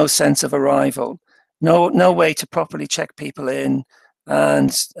business of no sense of arrival, no way to properly check people in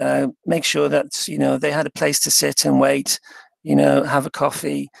and make sure that they had a place to sit and wait, have a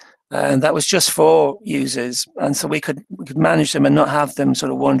coffee, and that was just for users, and so we could manage them and not have them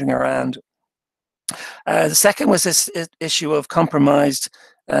sort of wandering around. The second was this issue of compromised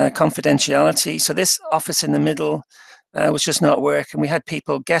confidentiality. So this office in the middle was just not working. We had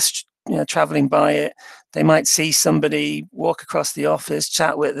people, guests, traveling by it. They might see somebody walk across the office,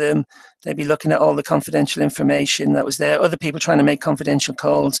 chat with them. They'd be looking at all the confidential information that was there. Other people trying to make confidential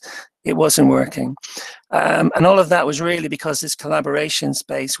calls. It wasn't working. And all of that was really because this collaboration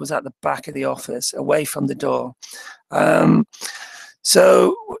space was at the back of the office, away from the door.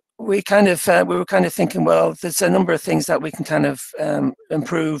 So we were kind of thinking, well, there's a number of things that we can kind of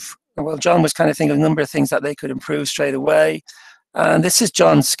improve. Well, John was kind of thinking of a number of things that they could improve straight away. And this is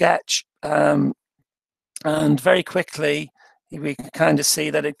John's sketch. And very quickly, we can kind of see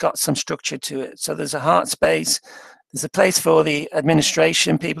that it got some structure to it. So there's a heart space. There's a place for the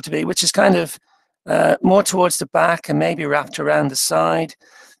administration people to be, which is kind of more towards the back and maybe wrapped around the side.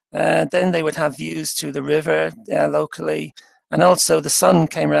 Then they would have views to the river locally. And also the sun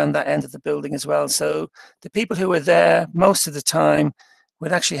came around that end of the building as well. So the people who were there most of the time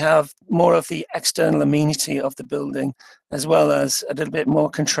would actually have more of the external amenity of the building, as well as a little bit more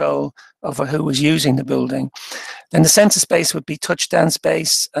control over who was using the building. Then the center space would be touchdown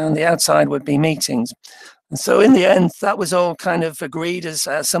space, and the outside would be meetings. And so in the end, that was all kind of agreed as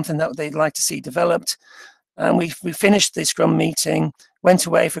something that they'd like to see developed. And we finished the Scrum meeting, went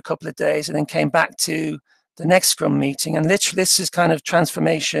away for a couple of days, and then came back to the next Scrum meeting. And literally, this is kind of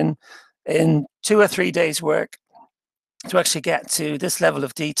transformation in 2 or 3 days' work to actually get to this level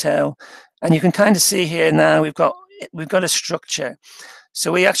of detail. And you can kind of see here now we've got a structure.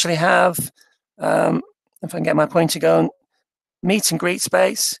 So we actually have, if I can get my pointer going, meet and greet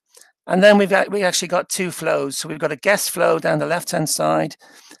space. And then we actually got 2 flows. So we've got a guest flow down the left-hand side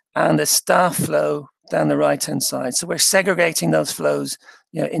and a staff flow down the right-hand side. So we're segregating those flows,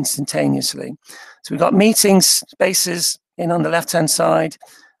 instantaneously. So we've got meeting spaces in on the left-hand side,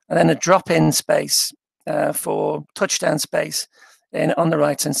 and then a drop-in space for touchdown space on the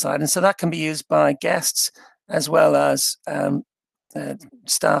right-hand side. And so that can be used by guests as well as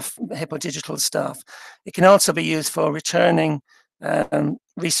staff, Hippo Digital staff. It can also be used for returning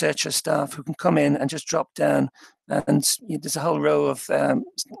researcher staff who can come in and just drop down. And there's a whole row of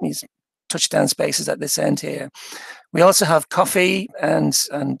these touchdown spaces at this end here. We also have coffee and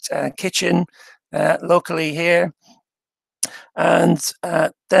kitchen locally here. And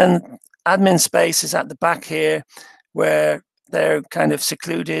then admin space is at the back here, where they're kind of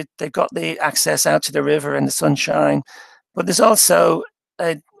secluded. They've got the access out to the river and the sunshine. But there's also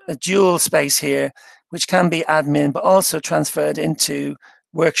a dual space here, which can be admin, but also transferred into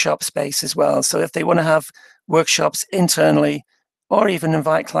workshop space as well. So if they want to have workshops internally, or even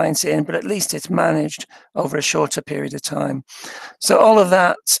invite clients in, but at least it's managed over a shorter period of time. So all of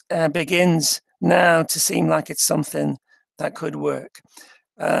that begins now to seem like it's something that could work.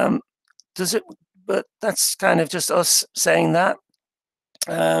 Does it? But that's kind of just us saying that.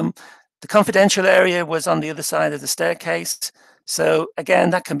 The confidential area was on the other side of the staircase. So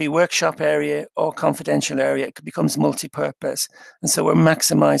again, that can be workshop area or confidential area. It becomes multi-purpose. And so we're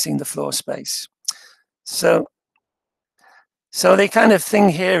maximizing the floor space. So the kind of thing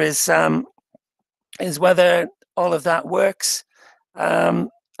here is whether all of that works. And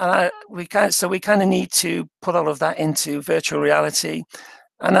we kind of need to put all of that into virtual reality.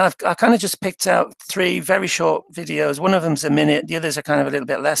 And I kind of just picked out 3 very short videos. One of them's a minute. The others are kind of a little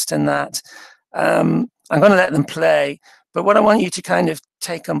bit less than that. I'm going to let them play. But what I want you to kind of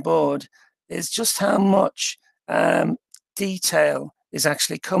take on board is just how much detail is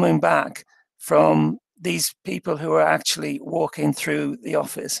actually coming back from these people who are actually walking through the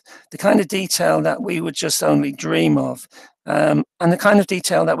office, the kind of detail that we would just only dream of, and the kind of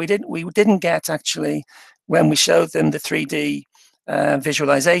detail that we didn't get actually when we showed them the 3D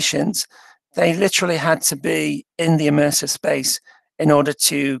visualizations. They literally had to be in the immersive space in order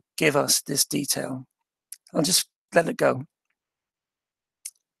to give us this detail. I'll just let it go.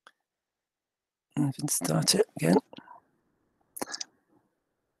 I can start it again.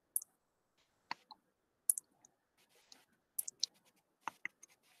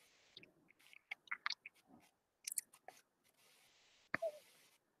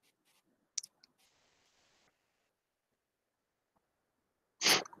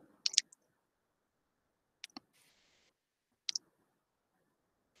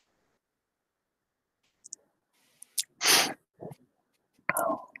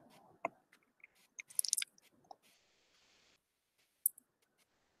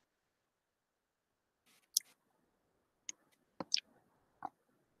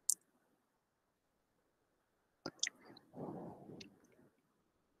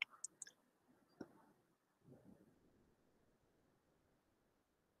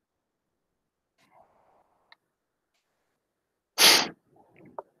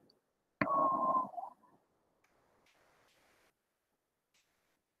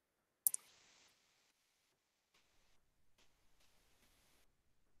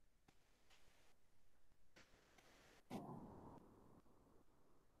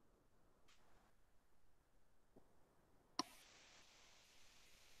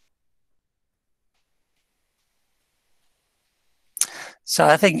 So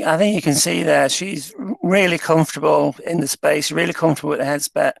I think you can see there, she's really comfortable in the space, really comfortable with the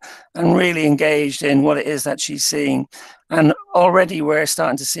headset, and really engaged in what it is that she's seeing. And already we're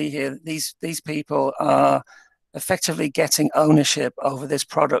starting to see here, these people are effectively getting ownership over this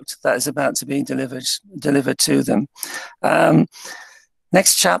product that is about to be delivered to them.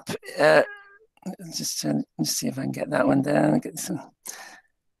 Next chap, just let's see if I can get that one down.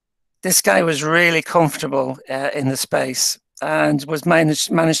 This guy was really comfortable in the space. and was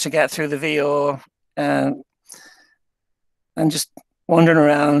managed to get through the VO, and just wandering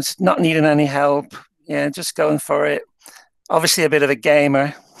around, not needing any help. Yeah, just going for it. Obviously, a bit of a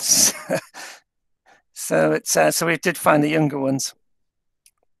gamer. So we did find the younger ones.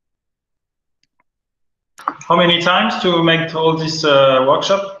 How many times to make all this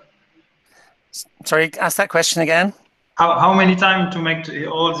workshop? Sorry, ask that question again. How many times to make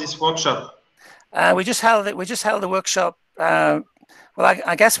all this workshop? We just held it. We just held the workshop. Well,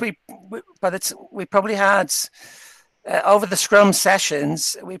 I guess we probably had over the Scrum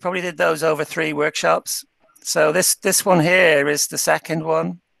sessions. We probably did those over 3 workshops. So this one here is the second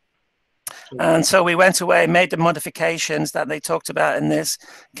one. And so we went away, made the modifications that they talked about in this,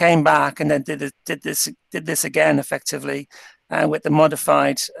 came back, and then did this again effectively, with the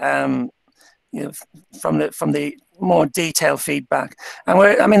modified, you know, from the more detailed feedback. And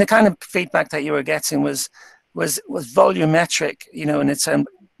I mean, the kind of feedback that you were getting was volumetric, you know, and it's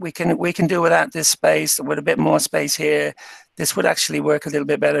we can do without this space, with a bit more space here. This would actually work a little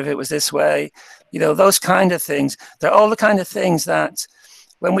bit better if it was this way. You know, those kind of things. They're all the kind of things that,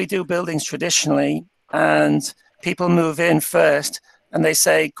 when we do buildings traditionally and people move in first and they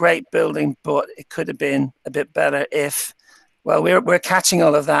say, great building, but it could have been a bit better if, well, we're catching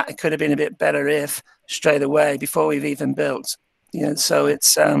all of that. It could have been a bit better if straight away before we've even built. You know, so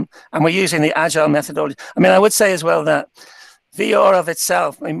it's, and we're using the Agile methodology. I mean, I would say as well that VR of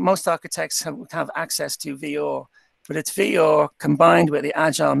itself, I mean, most architects have access to VR, but it's VR combined with the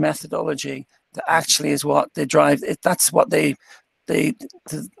Agile methodology that actually is what they drive. That's what the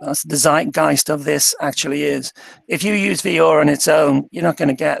zeitgeist of this actually is. If you use VR on its own, you're not going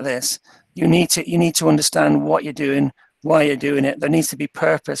to get this. You need to understand what you're doing, why you're doing it. There needs to be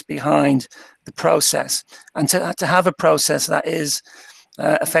purpose behind the process, and to have a process that is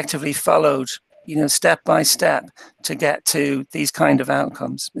effectively followed, you know, step by step to get to these kind of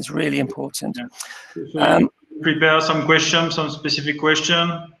outcomes is really important. Yeah. So prepare some questions, some specific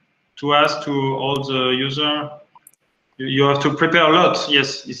question to ask to all the user. You have to prepare a lot.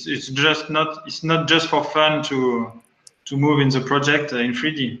 Yes, it's not just for fun to move in the project in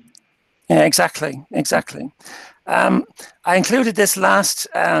 3D. Yeah, exactly. I included this last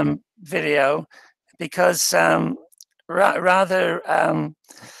video because rather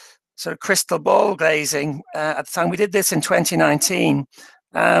sort of crystal ball glazing at the time. We did this in 2019,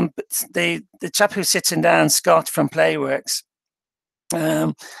 but the chap who's sitting down, Scott from Playworks,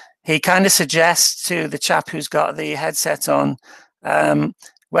 he kind of suggests to the chap who's got the headset on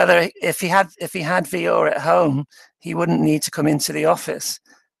whether if he had VR at home, he wouldn't need to come into the office.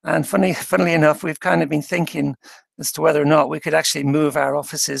 And funnily enough, we've kind of been thinking as to whether or not we could actually move our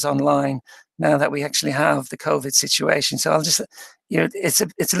offices online now that we actually have the COVID situation. So I'll just, you know, it's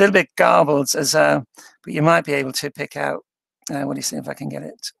a little bit garbled as but you might be able to pick out. What do you say if I can get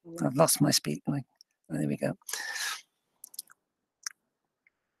it? I've lost my speed. Oh, there we go.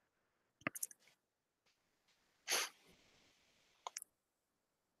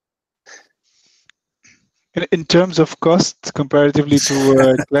 In terms of cost, comparatively to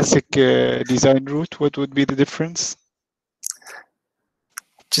a classic design route, what would be the difference?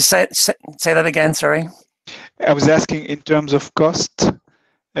 Just say that again, sorry. I was asking in terms of cost,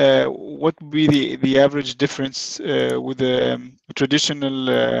 what would be the average difference with a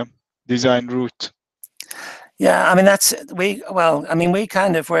traditional design route? Yeah, I mean we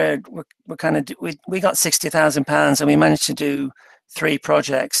kind of we got £60,000 and we managed to do 3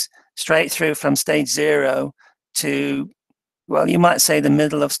 projects straight through from stage 0 to, well, you might say the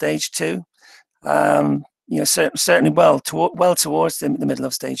middle of stage 2. You know, certainly well towards the middle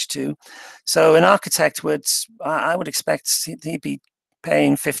of stage 2. So an architect I would expect he'd be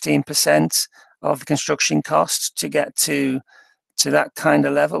paying 15% of the construction cost to get to that kind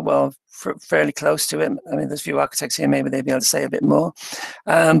of level. Well, fairly close to it. I mean, there's a few architects here, maybe they'd be able to say a bit more.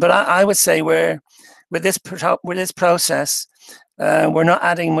 But I would say with this process, we're not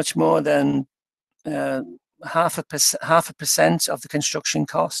adding much more than 0.5% of the construction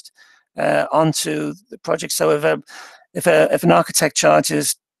cost onto the project. So if an architect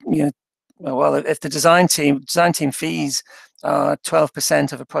charges, you know, well, if the design team fees are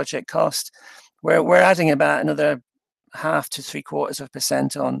 12% of a project cost, we're adding about another 0.5 to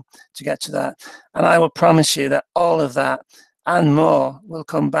 0.75% on to get to that. And I will promise you that all of that and more will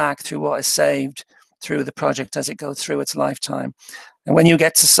come back through what is saved through the project as it goes through its lifetime. And when you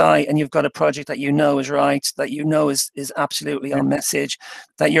get to site and you've got a project that you know is right, that you know is absolutely on message,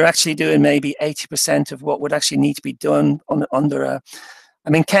 that you're actually doing maybe 80% of what would actually need to be done under a, I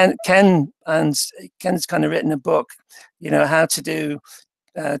mean, Ken's kind of written a book, you know, how to do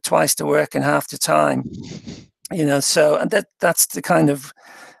twice the work in half the time. You know, so and that's the kind of,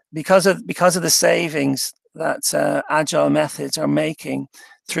 because of the savings that agile methods are making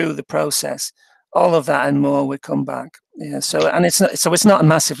through the process, all of that and more would come back. Yeah. So, and it's not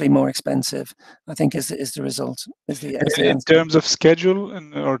massively more expensive, I think, is the result. In terms of schedule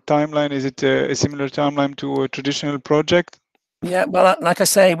or timeline, is it a similar timeline to a traditional project? Yeah. Well, like I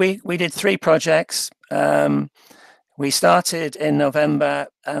say, we did 3 projects. We started in November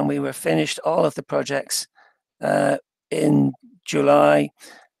and we were finished all of the projects in July.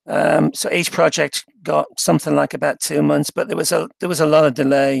 So each project got something like about 2 months, but there was a lot of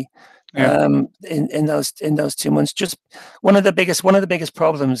delay in those 2 months. Just one of the biggest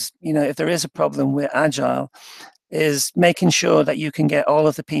problems, you know, if there is a problem with Agile, is making sure that you can get all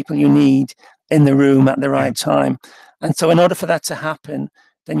of the people you need in the room at the right time. And so in order for that to happen,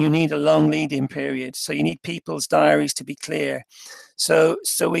 then you need a long lead-in period. So you need people's diaries to be clear. So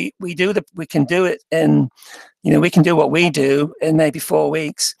we can do it in, you know, we can do what we do in maybe 4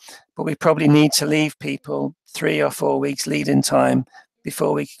 weeks, but we probably need to leave people 3 or 4 weeks lead-in time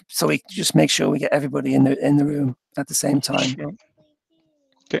before we just make sure we get everybody in the room at the same time. Sure.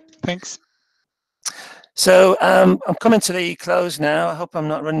 Okay, thanks. So I'm coming to the close now. I hope I'm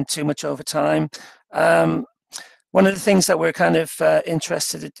not running too much over time. One of the things that we're kind of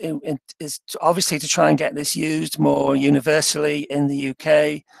interested in is obviously to try and get this used more universally in the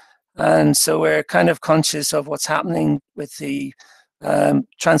UK. And so we're kind of conscious of what's happening with the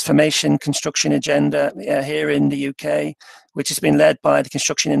transformation construction agenda here in the UK, which has been led by the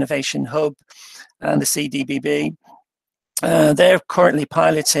Construction Innovation Hub and the CDBB. They're currently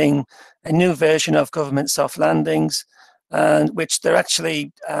piloting a new version of government soft landings, which they're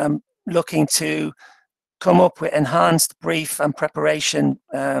actually looking to come up with enhanced brief and preparation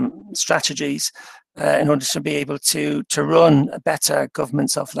strategies in order to be able to run better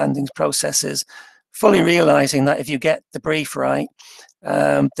government soft landings processes, fully realizing that if you get the brief right,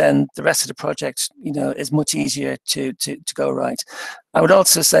 then the rest of the project, you know, is much easier to go right. I would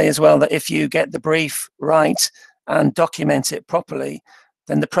also say as well that if you get the brief right and document it properly,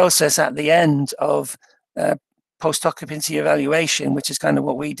 then the process at the end of post-occupancy evaluation, which is kind of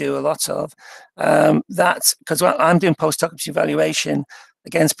what we do a lot of, that's because I'm doing post-occupancy evaluation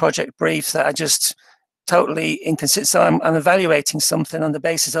against project briefs that are just totally inconsistent. So I'm evaluating something on the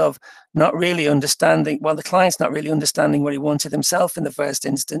basis of not really understanding, well, the client's not really understanding what he wanted himself in the first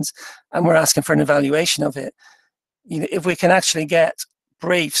instance, and we're asking for an evaluation of it. You know, if we can actually get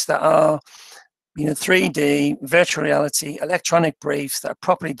briefs that are, you know, 3D, virtual reality, electronic briefs that are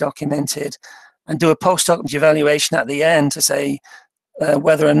properly documented, and do a post-occupancy evaluation at the end to say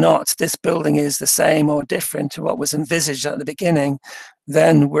whether or not this building is the same or different to what was envisaged at the beginning,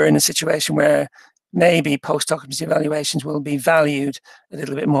 then we're in a situation where maybe post-occupancy evaluations will be valued a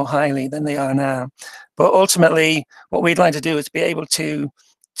little bit more highly than they are now. But ultimately, what we'd like to do is be able to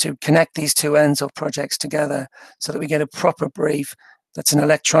connect these 2 ends of projects together so that we get a proper brief that's an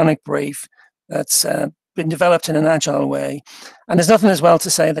electronic brief that's been developed in an agile way. And there's nothing as well to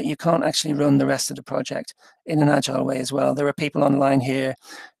say that you can't actually run the rest of the project in an agile way as well. There are people online here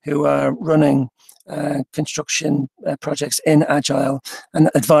who are running construction projects in agile and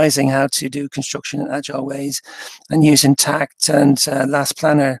advising how to do construction in agile ways, and using TACT and Last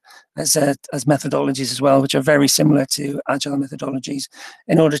Planner as methodologies as well, which are very similar to agile methodologies,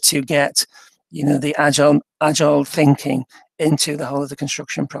 in order to get, you know, the agile thinking into the whole of the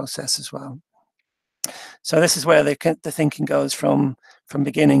construction process as well. So this is where the thinking goes from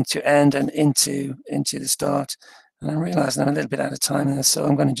beginning to end and into the start. And I'm realizing I'm a little bit out of time in this, so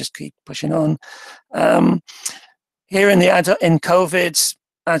I'm going to just keep pushing on. Here in COVID,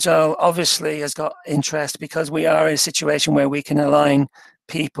 Agile obviously has got interest because we are in a situation where we can align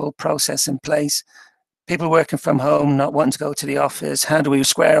people, process, and place. People working from home, not wanting to go to the office. How do we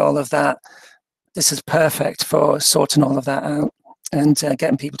square all of that? This is perfect for sorting all of that out and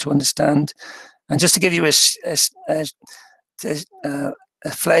getting people to understand. And just to give you a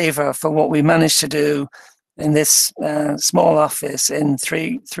flavor for what we managed to do in this small office in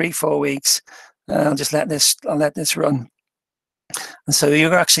 3-4 weeks, I'll let this run. And so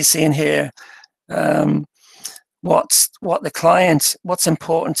you're actually seeing here what's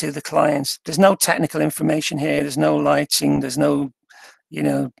important to the client. There's no technical information here. There's no lighting. There's no, you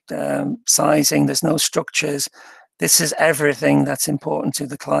know, sizing. There's no structures. This is everything that's important to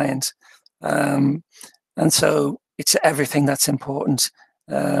the client. And so it's everything that's important,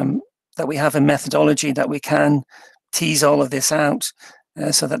 that we have a methodology that we can tease all of this out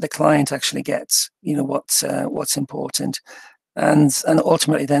so that the client actually gets, you know, what's important, and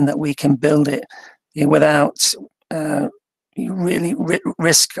ultimately then that we can build it, you know, without really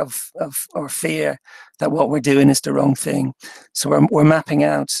risk of or fear that what we're doing is the wrong thing. So we're mapping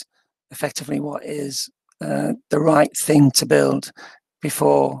out effectively what is the right thing to build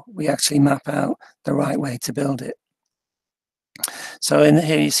before we actually map out the right way to build it. So in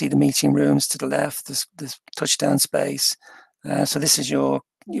here you see the meeting rooms to the left, this touchdown space. So this is your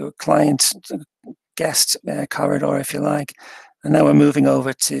client guest corridor, if you like. And now we're moving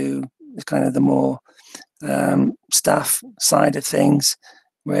over to kind of the more staff side of things,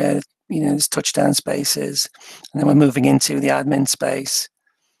 where there's touchdown spaces, and then we're moving into the admin space.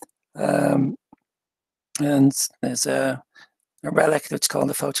 And there's a relic that's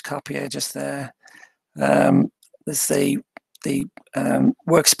called a photocopier just there. There's the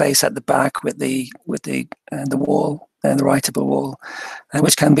workspace at the back with the wall, the writable wall,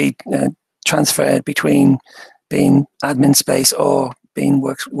 which can be transferred between being admin space or being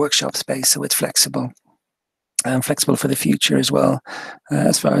workshop space, so it's flexible. Flexible for the future as well,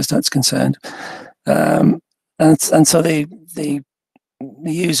 as far as that's concerned. And so the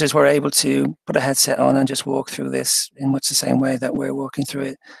users were able to put a headset on and just walk through this in much the same way that we're walking through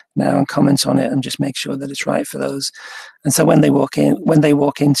it now, and comment on it and just make sure that it's right for those. And so when they walk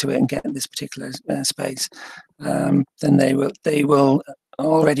into it and get this particular space, then they will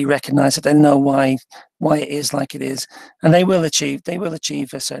already recognize it. They know why it is like it is, and they will achieve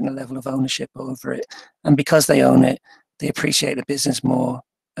a certain level of ownership over it. And because they own it, they appreciate the business more.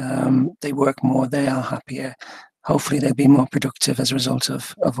 They work more. They are happier. Hopefully, they'll be more productive as a result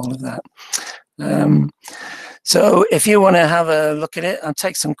of all of that. So, if you want to have a look at it, I'll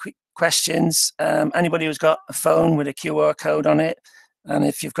take some quick questions. Anybody who's got a phone with a QR code on it, and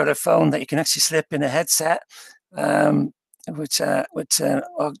if you've got a phone that you can actually slip in a headset, with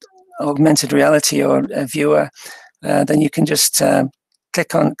augmented reality or a viewer, then you can just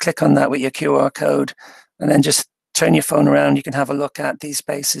click on that with your QR code, and then just turn your phone around. You can have a look at these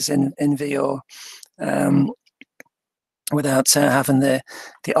spaces in VR without having the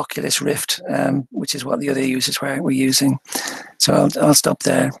Oculus Rift, which is what the other users were using. So I'll stop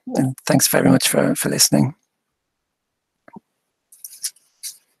there, and thanks very much for listening.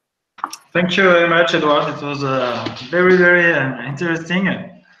 Thank you very much, Edward. It was very, very interesting,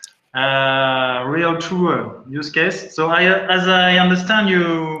 real true use case. So as I understand,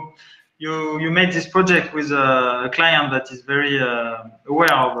 you made this project with a client that is very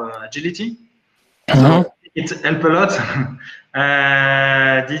aware of agility. So it helped a lot.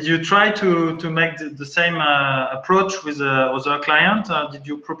 Did you try to make the same approach with other client? Did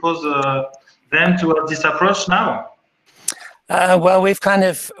you propose them to have this approach now? Well, we've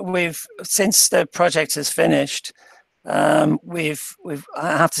since the project is finished, I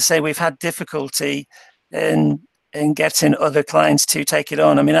have to say we've had difficulty in getting other clients to take it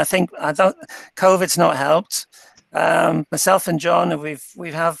on. I mean, I think COVID's not helped. Myself and John,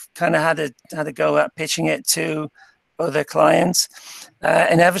 we have kind of had a go at pitching it to other clients.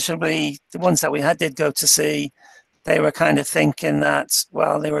 Inevitably, the ones that we did go to see, they were kind of thinking that,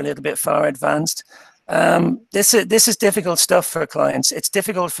 well, they were a little bit far advanced. This is difficult stuff for clients. It's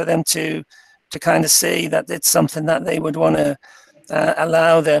difficult for them to kind of see that it's something that they would want to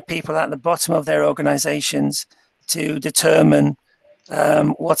allow their people at the bottom of their organizations to determine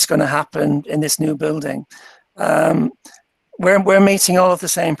what's going to happen in this new building. We're meeting all of the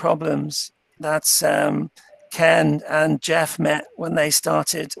same problems that Ken and Jeff met when they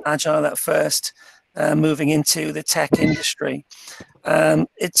started Agile at first, moving into the tech industry.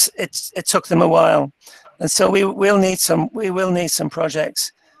 It took them a while, and so we will need some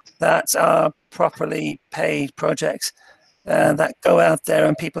projects that are properly paid projects that go out there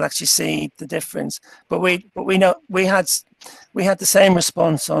and people actually see the difference. But we know we had the same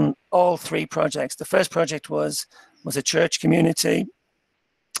response on all three projects. The first project was a church community.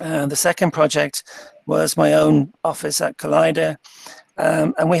 The second project was my own office at Collider.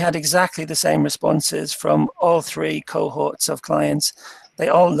 And we had exactly the same responses from all three cohorts of clients. They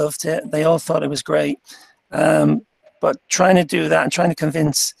all loved it. They all thought it was great. But trying to do that and trying to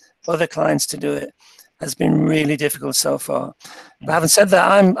convince other clients to do it has been really difficult so far. But having said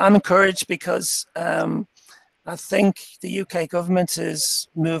that, I'm encouraged because I think the UK government is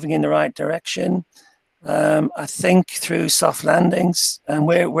moving in the right direction. I think through soft landings, and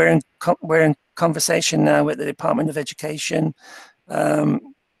we're in conversation now with the Department of Education,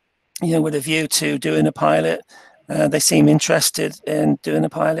 with a view to doing a pilot. They seem interested in doing a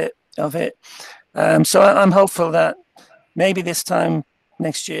pilot of it. So I'm hopeful that maybe this time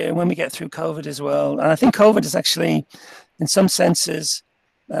next year, when we get through COVID as well, and I think COVID has actually, in some senses,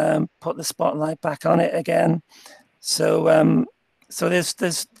 put the spotlight back on it again. So there's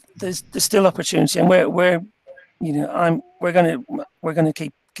still opportunity, and we're we're going to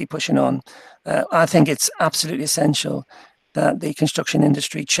keep pushing on. I think it's absolutely essential that the construction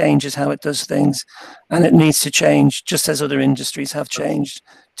industry changes how it does things, and it needs to change just as other industries have changed.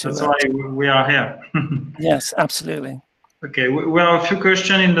 That's why we are here. Yes, absolutely. Okay, we have a few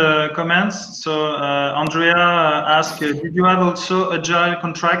questions in the comments. So Andrea asked, did you have also agile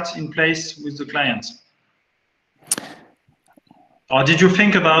contract in place with the clients? Or did you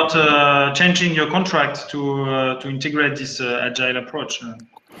think about changing your contract to integrate this agile approach?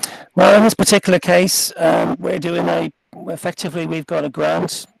 Well, in this particular case, we're doing effectively we've got a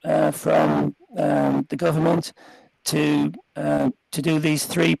grant from the government to do these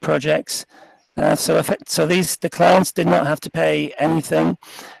 3 projects. So the clients did not have to pay anything.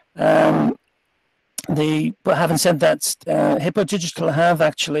 But having said that, Hippo Digital have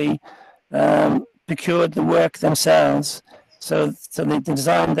actually procured the work themselves. So the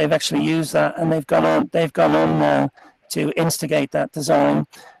design, they've actually used that, and they've gone on now to instigate that design.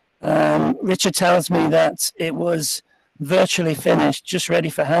 Richard tells me that it was virtually finished, just ready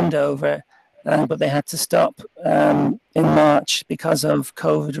for handover, but they had to stop in March because of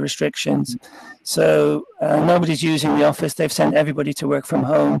COVID restrictions. So nobody's using the office. They've sent everybody to work from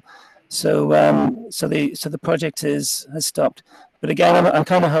home. So the project has stopped. But again, I'm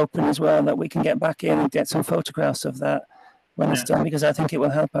kind of hoping as well that we can get back in and get some photographs of that when it's done, because I think it will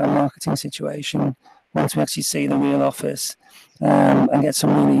help our marketing situation once we actually see the real office and get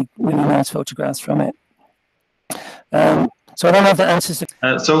some really, really nice photographs from it. So I don't have the answers.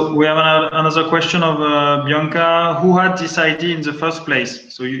 So we have another question of Bianca. Who had this idea in the first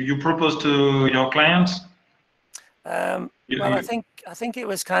place? So you proposed to your clients? Well, I think it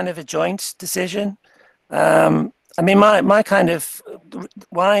was kind of a joint decision. I mean,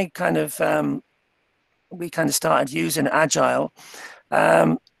 we kind of started using Agile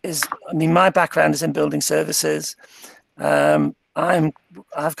my background is in building services. I've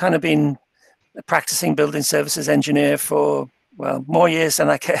kind of been a practicing building services engineer for, well, more years than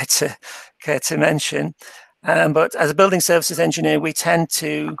I care to mention. But as a building services engineer, we tend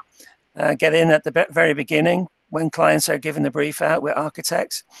to get in at the very beginning when clients are given the brief out. We're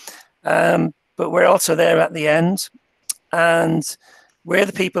architects, but we're also there at the end, and we're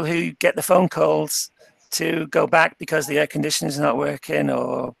the people who get the phone calls to go back because the air conditioning is not working,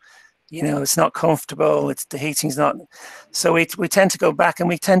 or it's not comfortable, the heating's not. So we tend to go back, and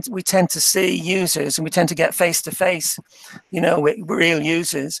we tend to see users, and we tend to get face to face, with real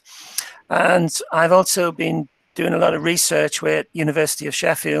users. And I've also been doing a lot of research with University of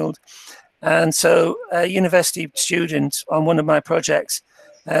Sheffield, and so a university student on one of my projects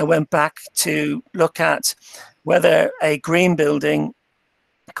went back to look at whether a green building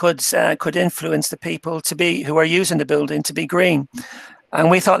could influence the people who are using the building to be green.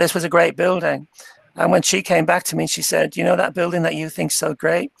 And we thought this was a great building. And when she came back to me, she said, that building that you think is so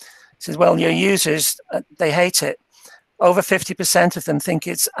great, she says, well, your users, they hate it. Over 50% of them think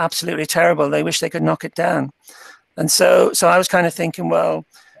it's absolutely terrible. They wish they could knock it down. And so I was kind of thinking, well,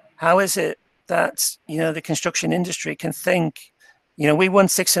 how is it that, the construction industry can think, we won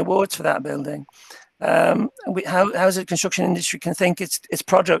 6 awards for that building. How is it construction industry can think its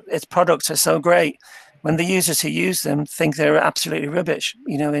products are so great when the users who use them think they're absolutely rubbish,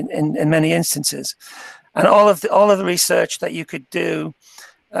 in many instances. And all of the research that you could do,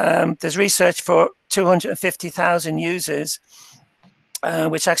 there's research for 250,000 users,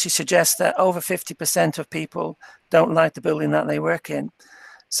 which actually suggests that over 50% of people don't like the building that they work in.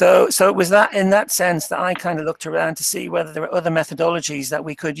 So it was that, in that sense, that I kind of looked around to see whether there were other methodologies that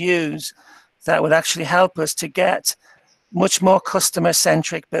we could use that would actually help us to get much more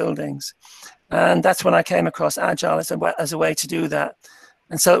customer-centric buildings. And that's when I came across Agile as a way to do that.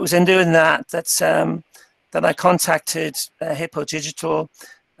 And so it was in doing that that I contacted Hippo Digital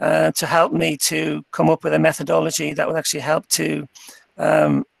to help me to come up with a methodology that would actually help to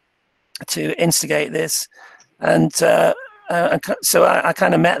instigate this. And so I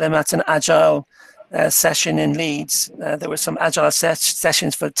kind of met them at an Agile session in Leeds. There were some Agile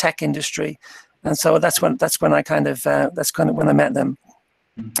sessions for the tech industry, and so that's when I kind of when I met them.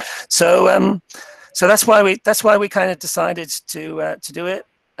 So that's why we kind of decided to do it,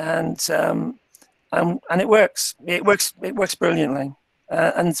 and it works. It works brilliantly.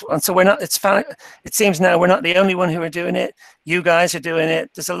 And so we're not. It seems now we're not the only one who are doing it. You guys are doing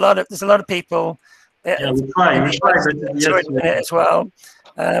it. There's a lot of people. Yeah, we try. Doing it as well.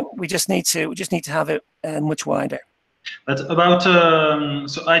 We just need to have it much wider. But about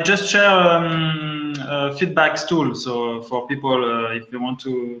so I just share feedbacks tool. So for people, if they want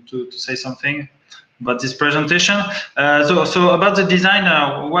to say something, this presentation. So about the design,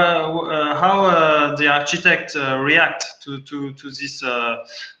 how the architect react to this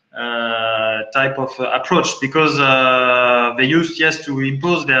type of approach, because they used, yes, to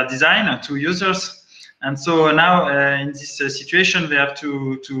impose their design to users, and so now in this situation they have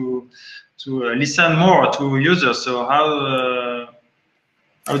to listen more to users. So how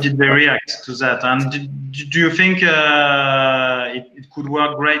did they react to that? And do you think it could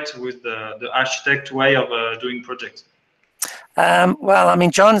work great with the architect way of doing projects? Well, I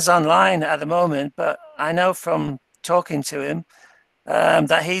mean, John's online at the moment, but I know from talking to him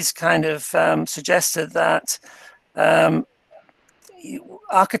that he's kind of suggested that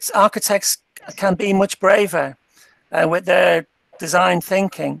architects can be much braver with their design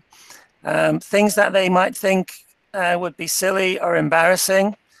thinking. Things that they might think would be silly or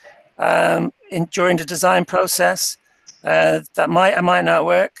embarrassing during the design process that might or might not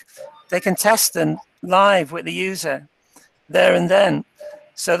work, they can test them live with the user there and then.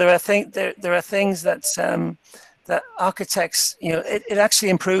 So there are things that that architects, it actually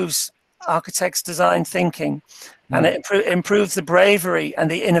improves architects' design thinking, and it improves the bravery and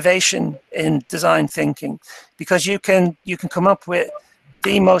the innovation in design thinking, because you can come up with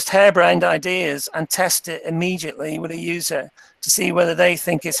the most harebrained ideas and test it immediately with a user to see whether they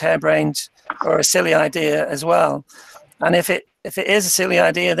think it's harebrained or a silly idea as well. And if it is a silly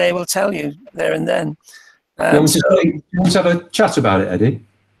idea, they will tell you there and then. You want to have a chat about it, Eddie?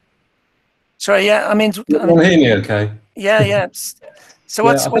 Sorry, yeah, I mean, you want to hear me okay? Yeah. So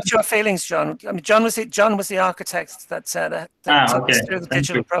what's your feelings, John? I mean, John was the architect that took us through the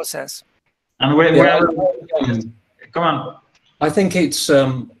digital process. And come on. I think it's. I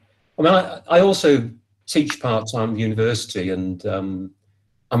mean, I also teach part-time at university, and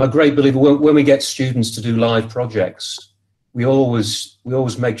I'm a great believer when we get students to do live projects. We always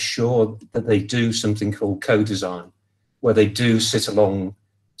make sure that they do something called co-design, where they do sit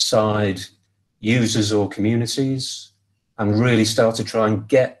alongside users or communities and really start to try and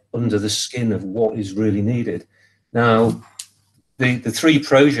get under the skin of what is really needed. Now, the 3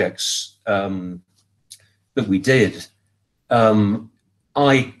 projects that we did,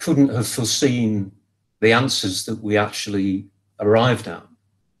 I couldn't have foreseen the answers that we actually arrived at.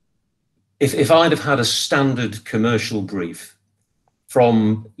 If I'd have had a standard commercial brief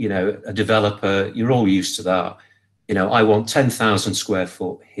from, a developer, you're all used to that. I want 10,000 square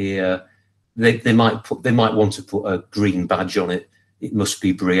foot here. They might want to put a green badge on it. It must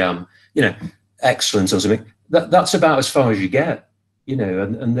be BREEAM, excellence or something. That's about as far as you get,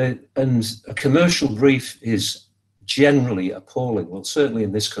 and a commercial brief is generally appalling. Well, certainly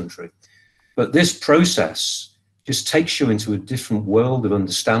in this country, but this process just takes you into a different world of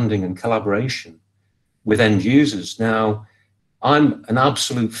understanding and collaboration with end users. Now, I'm an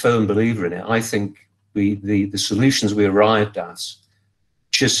absolute firm believer in it. I think the solutions we arrived at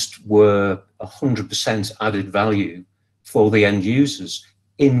just were 100% added value for the end users,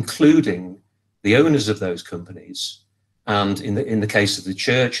 including the owners of those companies. And in the case of the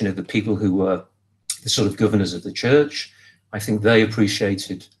church, the people who were the sort of governors of the church, I think they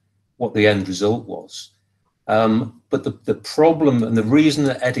appreciated what the end result was. But the problem and the reason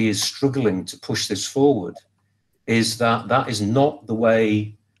that Eddie is struggling to push this forward is that is not the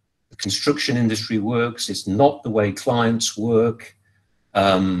way the construction industry works. It's not the way clients work.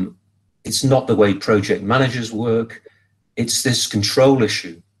 It's not the way project managers work. It's this control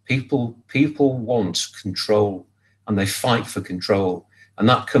issue. People want control, and they fight for control. And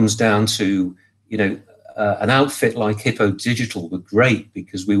that comes down to, an outfit like Hippo Digital were great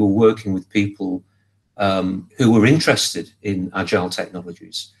because we were working with people who were interested in agile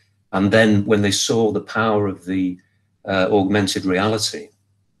technologies. And then when they saw the power of the augmented reality,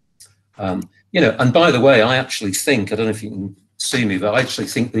 and by the way, I actually think, I don't know if you can see me, but I actually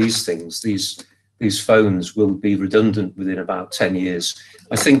think these phones will be redundant within about 10 years.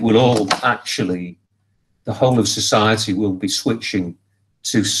 I think we'll all actually, the whole of society will be switching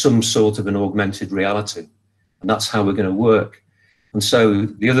to some sort of an augmented reality. And that's how we're going to work. And so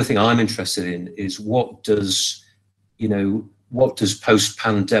the other thing I'm interested in is what does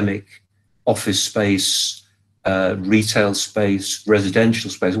post-pandemic office space, retail space,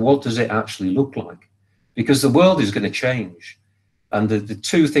 residential space, what does it actually look like? Because the world is going to change. And the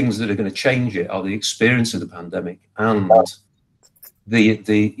 2 things that are going to change it are the experience of the pandemic and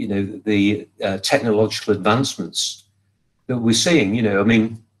the technological advancements that we're seeing. I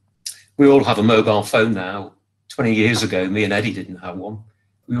mean, we all have a mobile phone now. 20 years ago, me and Eddie didn't have one.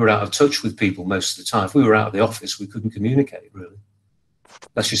 We were out of touch with people most of the time. If we were out of the office, we couldn't communicate, really.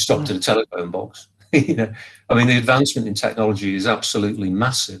 Let's just stop to the telephone box. I mean, the advancement in technology is absolutely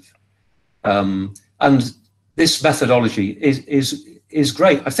massive. And And this methodology is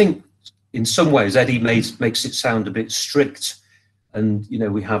great. I think in some ways Eddie makes it sound a bit strict, and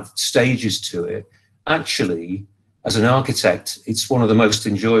we have stages to it. Actually, as an architect, it's one of the most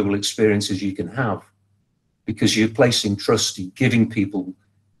enjoyable experiences you can have, because you're placing trust, you're giving people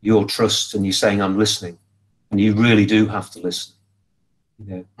your trust, and you're saying, I'm listening. And you really do have to listen.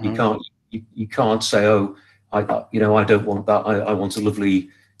 You can't say, oh, I don't want that. I want a lovely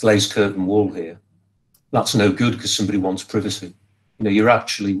glazed curtain wall here. That's no good because somebody wants privacy. You're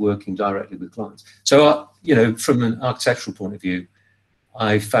actually working directly with clients. So, from an architectural point of view,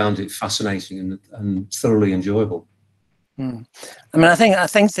 I found it fascinating and thoroughly enjoyable. I mean, I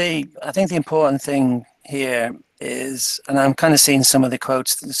think the important thing here is, and I'm kind of seeing some of the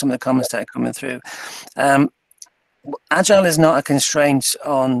quotes, some of the comments that are coming through. Agile is not a constraint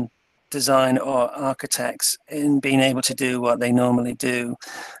on design or architects in being able to do what they normally do.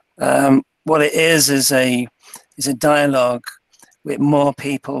 What it is a dialogue with more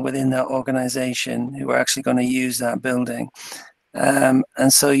people within that organization who are actually going to use that building. And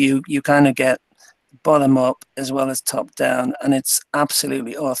so you kind of get bottom up as well as top down, and it's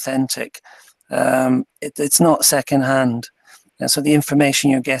absolutely authentic. It's not secondhand. And so the information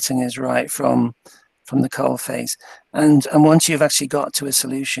you're getting is right from the coalface. And once you've actually got to a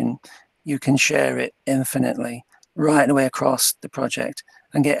solution, you can share it infinitely right away across the project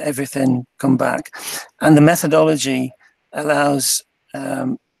and get everything come back. And the methodology allows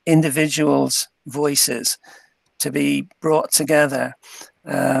individuals' voices to be brought together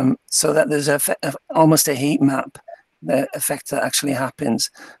so that there's almost a heat map, the effect that actually happens.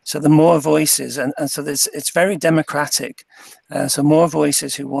 So the more voices, and so it's very democratic. So more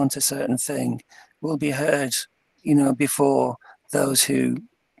voices who want a certain thing will be heard, before those who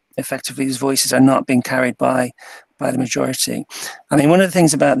effectively, whose voices are not being carried by the majority. I mean, one of the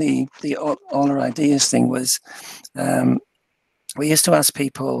things about the all our ideas thing was we used to ask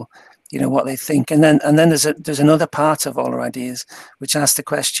people, what they think, and then there's another part of all our ideas which asks the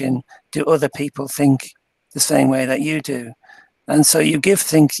question: do other people think the same way that you do? And so you give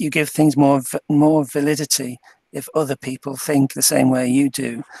things more validity if other people think the same way you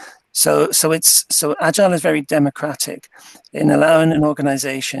do. So Agile is very democratic in allowing an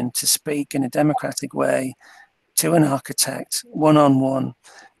organization to speak in a democratic way to an architect one-on-one,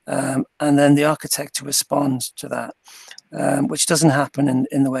 and then the architect to respond to that, which doesn't happen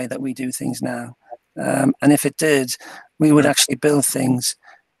in the way that we do things now. And if it did, we would actually build things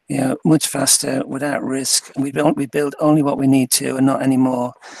much faster without risk. We build only what we need to and not any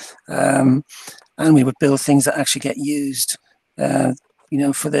more. And we would build things that actually get used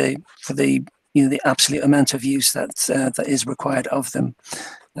for the absolute amount of use that is required of them,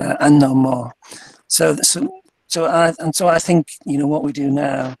 and no more. So I think what we do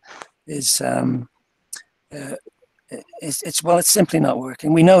now is it's simply not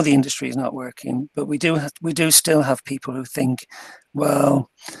working. We know the industry is not working, but we do still have people who think, well,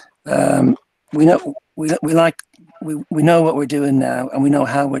 we know what we're doing now, and we know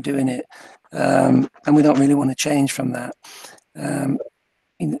how we're doing it, and we don't really want to change from that.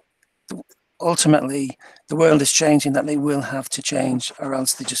 Ultimately, the world is changing, that they will have to change, or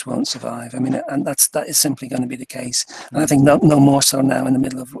else they just won't survive. I mean, and that is simply going to be the case. And I think no more so now in the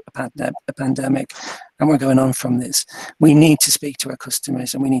middle of a pandemic, and we're going on from this. We need to speak to our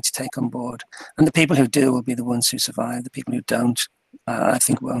customers, and we need to take on board. And the people who do will be the ones who survive. The people who don't, I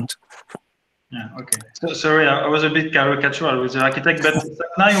think, won't. Yeah. Okay. So sorry, I was a bit caricatural with the architect, but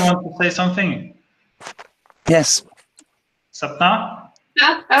Sapna, you want to say something? Yes. Sapna?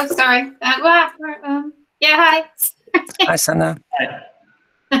 Oh, sorry. Yeah, hi. Hi, Sana.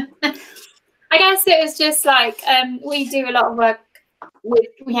 Hi. I guess it was just like we do a lot of work with,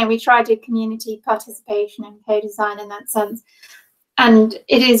 we try to do community participation and co-design in that sense, and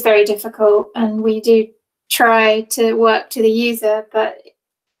it is very difficult. And we do try to work to the user, but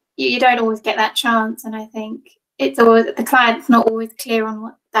you don't always get that chance. And I think it's always, the client's not always clear on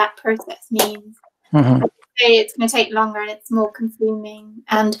what that process means. Mm-hmm. It's going to take longer and it's more consuming.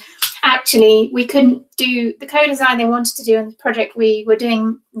 And actually, we couldn't do the co-design they wanted to do in the project. We were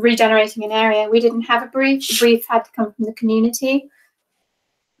doing regenerating an area. We didn't have a brief. The brief had to come from the community.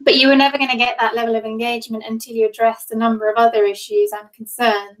 But you were never going to get that level of engagement until you addressed a number of other issues and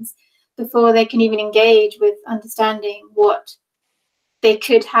concerns before they can even engage with understanding what they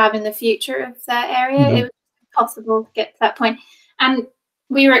could have in the future of that area. Mm-hmm. It was impossible to get to that point. And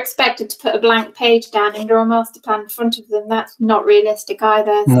we were expected to put a blank page down and draw a master plan in front of them. That's not realistic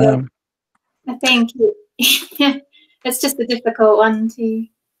either. So no. I think it's just a difficult one to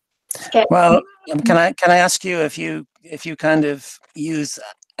get. Well, can I ask you if you kind of use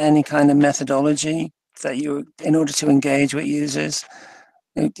any kind of methodology that you, in order to engage with users?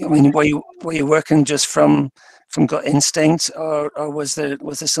 I mean, were you working just from gut instinct, or was there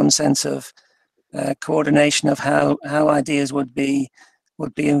some sense of coordination of how ideas would be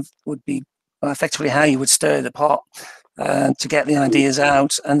effectively how you would stir the pot to get the ideas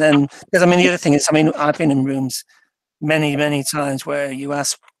out? And then, because I mean, the other thing is, I mean, I've been in rooms many times where you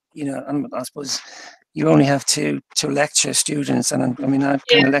ask, you know, I suppose you only have to lecture students, and I mean, I've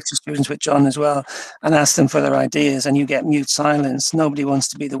kind of lectured students with John as well, and ask them for their ideas, and you get mute silence. Nobody wants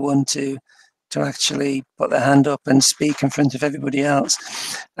to be the one to actually put their hand up and speak in front of everybody else.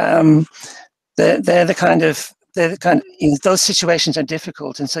 They're the kind of, you know, those situations are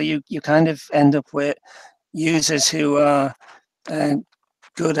difficult, and so you kind of end up with users who are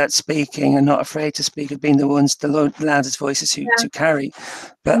good at speaking and not afraid to speak, have been the ones, the loudest voices to carry.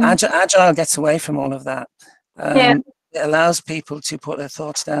 But Agile gets away from all of that. It allows people to put their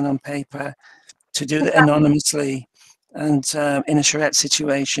thoughts down on paper, to do that anonymously and in a charrette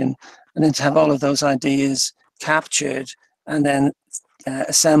situation, and then to have all of those ideas captured and then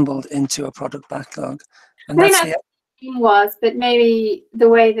assembled into a product backlog. And that's the was, but maybe the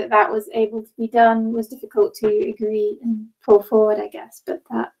way that was able to be done was difficult to agree and pull forward, I guess, but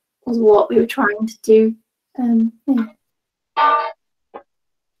that was what we were trying to do. So I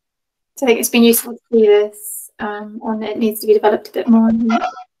think it's been useful to see this, and it needs to be developed a bit more.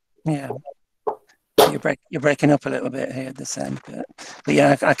 Yeah, you're breaking up a little bit here at this end, but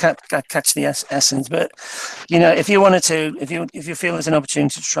yeah, I catch the essence. But you know, if you wanted to, if you feel there's an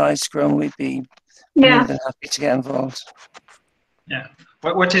opportunity to try Scrum, we'd be more than happy to get involved. Yeah.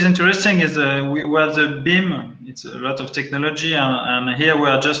 What is interesting is we're the BIM. It's a lot of technology, and here we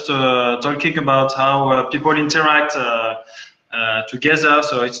are just talking about how people interact together.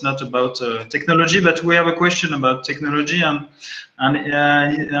 So it's not about technology, but we have a question about technology, and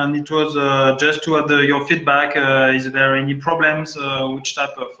it was just to add your feedback. Is there any problems? Which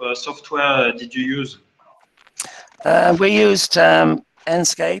type of software did you use? We used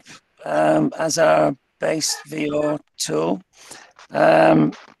Enscape as our base VR tool.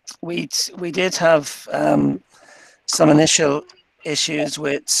 We did have some initial issues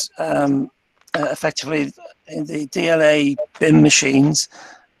with effectively the DLA BIM machines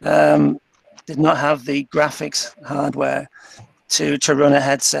did not have the graphics hardware to run a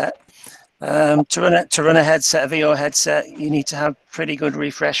headset. To run a headset, a VR headset, you need to have pretty good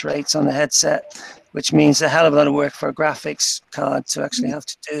refresh rates on the headset, which means a hell of a lot of work for a graphics card to actually have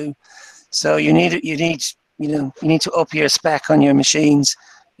to do. So you need to up your spec on your machines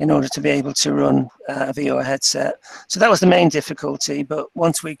in order to be able to run a VR headset. So that was the main difficulty. But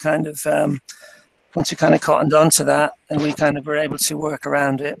once we kind of cottoned onto that, and we kind of were able to work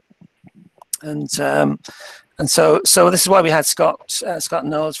around it, and so this is why we had Scott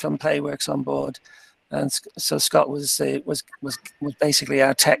Knowles from Playworks on board, and so Scott was basically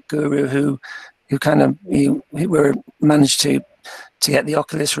our tech guru who managed to get the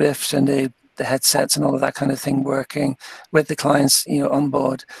Oculus Rift and the headsets and all of that kind of thing working with the clients, you know, on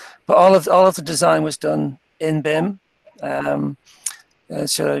board. But all of the design was done in BIM,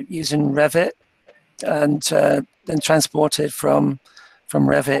 so using Revit, and then transported from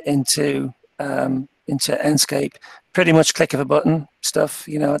Revit into Enscape. Pretty much click of a button stuff,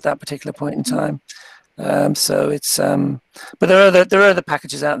 you know, at that particular point in time. So it's but there are other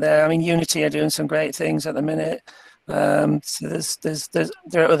packages out there. I mean, Unity are doing some great things at the minute. So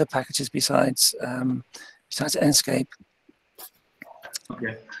there are other packages besides Enscape.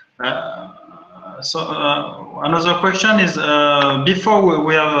 Okay. So another question is, before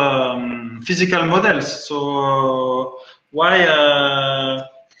we have physical models. So why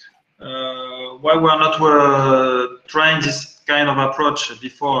we are not trying this kind of approach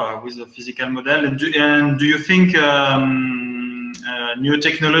before with the physical model? And do you think new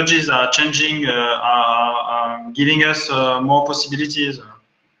technologies are changing, are giving us more possibilities?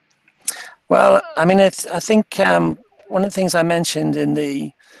 Well, I mean, I think one of the things I mentioned in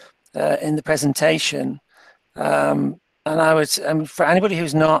the presentation, and I would, for anybody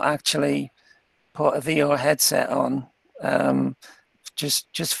who's not actually put a VR headset on,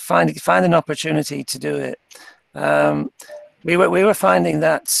 just find an opportunity to do it. We were finding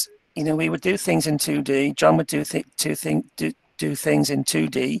that, you know, we would do things in 2D. John would do things in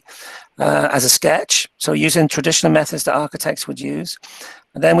 2D as a sketch, so using traditional methods that architects would use.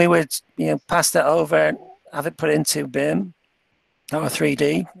 And then we would, you know, pass that over, have it put into BIM or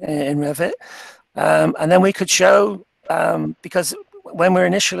 3D in Revit, and then we could show, because when we're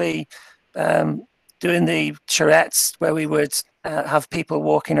initially doing the charrettes where we would have people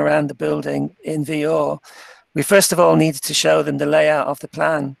walking around the building in VR, we first of all needed to show them the layout of the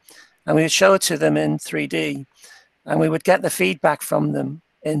plan, and we would show it to them in 3D, and we would get the feedback from them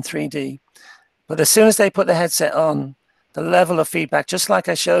in 3D. But as soon as they put the headset on, the level of feedback, just like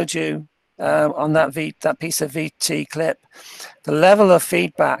I showed you on that piece of VT clip, the level of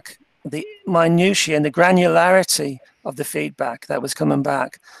feedback, the minutiae and the granularity of the feedback that was coming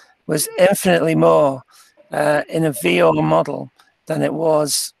back was infinitely more in a VR model than it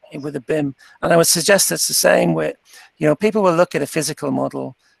was with a BIM. And I would suggest it's the same with, people will look at a physical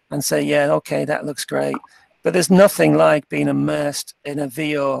model and say, yeah, okay, that looks great. But there's nothing like being immersed in a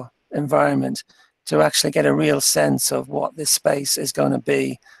VR environment to actually get a real sense of what this space is going to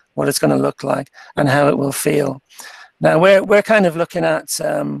be, what it's going to look like, and how it will feel. Now, we're kind of looking at,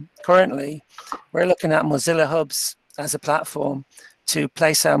 currently, we're looking at Mozilla Hubs as a platform to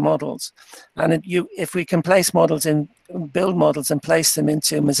place our models. And if we can place models build models and place them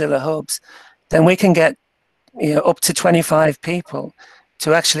into Mozilla Hubs, then we can get up to 25 people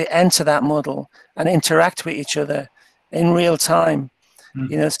to actually enter that model and interact with each other in real time.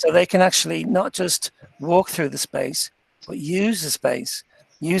 So they can actually not just walk through the space, but use the space,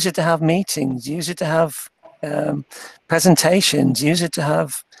 use it to have meetings, use it to have presentations, use it to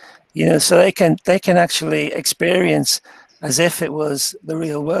have, so they can actually experience as if it was the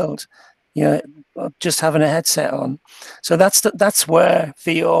real world, just having a headset on. So that's where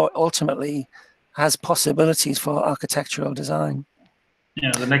VR ultimately has possibilities for architectural design.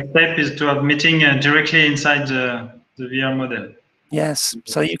 Yeah, the next step is to have meeting directly inside the VR model. Yes,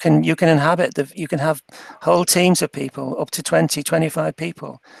 so you can inhabit you can have whole teams of people, up to 20, 25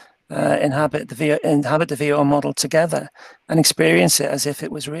 people, inhabit the VR model together and experience it as if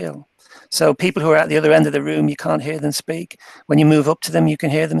it was real. So people who are at the other end of the room, you can't hear them speak. When you move up to them, you can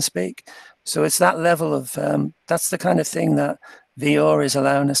hear them speak. So it's that level of that's the kind of thing that VR is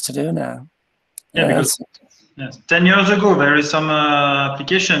allowing us to do now. Yeah, because 10 years ago there is some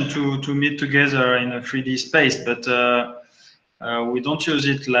application to meet together in a 3D space, but we don't use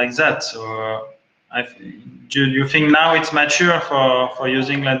it like that. So do you think now it's mature for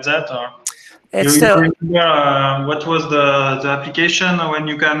using like that, or it's still? Remember, what was the application when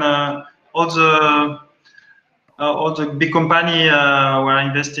you can all the big company were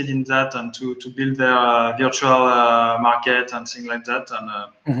invested in that and to build their virtual market and things like that, and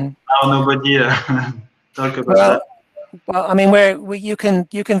now nobody talk about that. Well, I mean, you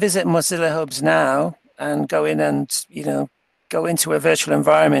can visit Mozilla Hubs now and go in and go into a virtual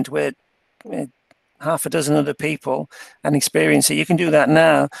environment with half a dozen other people and experience it. You can do that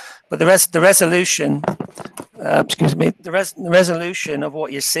now, but the resolution, excuse me, the resolution of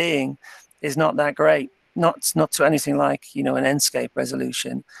what you're seeing is not that great. Not to anything like an Enscape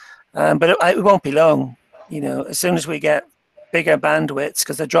resolution, but it won't be long. As soon as we get bigger bandwidths,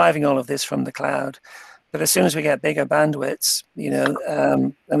 because they're driving all of this from the cloud. But as soon as we get bigger bandwidths,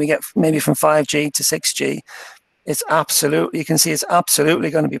 and we get maybe from 5G to 6G, you can see it's absolutely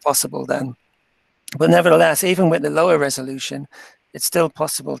going to be possible then. But nevertheless, even with the lower resolution, it's still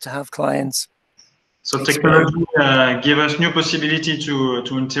possible to have clients. So technology give us new possibility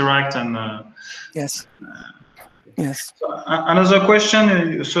to interact and. Yes. Yes. So, another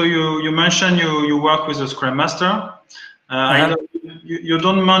question. So you mentioned you work with a Scrum Master. I know you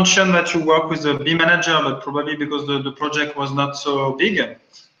don't mention that you work with a BIM manager, but probably because the project was not so big.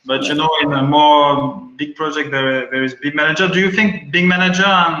 But in a more big project, there is BIM manager. Do you think BIM manager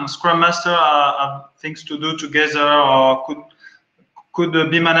and Scrum Master have things to do together, or could the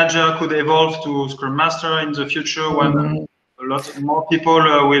BIM manager could evolve to Scrum Master in the future when a lot more people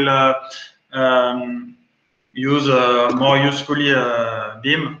will use more usefully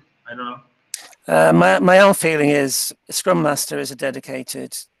BIM? I don't know. My own feeling is Scrum Master is a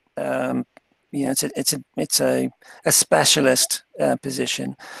dedicated, it's a specialist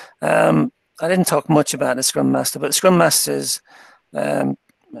position. I didn't talk much about the Scrum Master, but Scrum Master's, I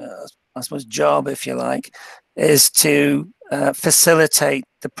suppose, job, if you like, is to facilitate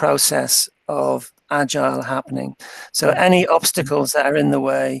the process of Agile happening. So any obstacles that are in the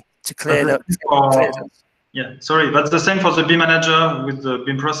way to clear them. Yeah, sorry, that's the same for the BIM manager with the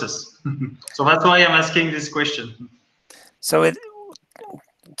BIM process. So that's why I'm asking this question. So is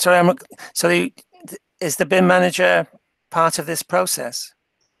the BIM manager part of this process?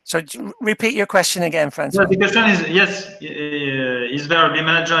 So repeat your question again, Francois. Yeah, the question is, yes, is there a BIM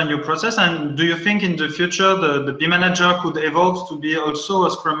manager in your process? And do you think in the future the BIM manager could evolve to be also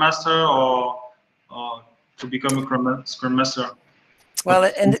a Scrum Master or to become a Scrum Master? Well,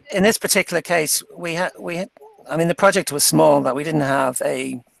 in this particular case, I mean, the project was small, that we didn't have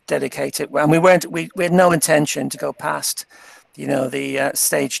a dedicated, and we had no intention to go past, the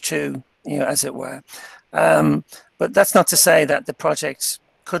stage 2, as it were. But that's not to say that the project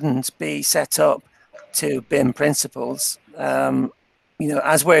couldn't be set up to BIM principles. You know,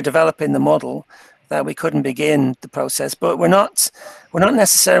 as we're developing the model, that we couldn't begin the process, but we're not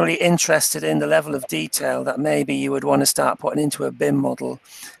necessarily interested in the level of detail that maybe you would want to start putting into a BIM model,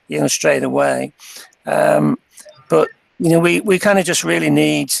 you know, straight away. But you know, we kind of just really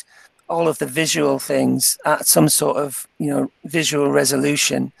need all of the visual things at some sort of, you know, visual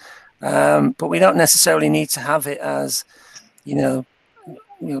resolution. But we don't necessarily need to have it as, you know,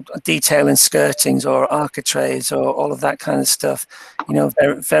 detail in skirtings or architraves or all of that kind of stuff, you know,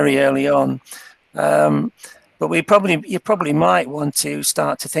 very, very early on. But you probably might want to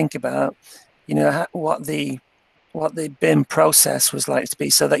start to think about, you know, what the BIM process was like to be,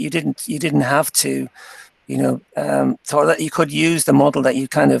 so that you didn't have to, you know, so that you could use the model that you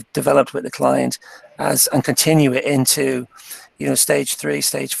kind of developed with the client and continue it into, you know, stage 3,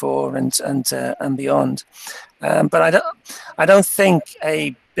 stage 4, and beyond. But I don't think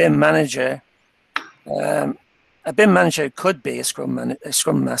a BIM manager could be a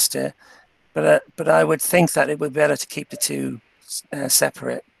Scrum Master, but I would think that it would be better to keep the two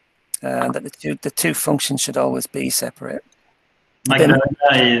separate. That the two functions should always be separate. Mike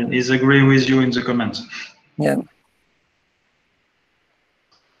is agree with you in the comments. Yeah.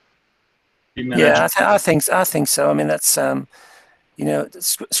 Yeah, I think so. I mean, that's you know,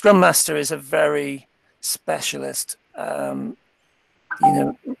 Scrum Master is a very specialist, you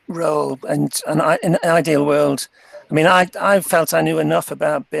know, role, and in an ideal world, I mean, I felt I knew enough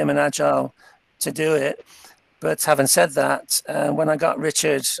about BIM and Agile to do it, but having said that, when I got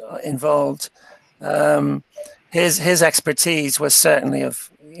Richard involved, his expertise was certainly of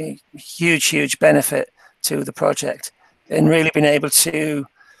huge benefit to the project, and really being able to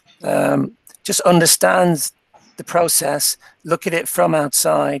just understand the process, look at it from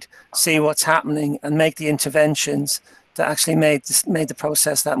outside, see what's happening, and make the interventions that actually made the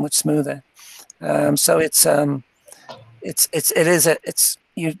process that much smoother. So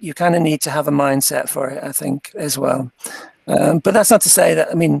you kind of need to have a mindset for it, I think, as well. But that's not to say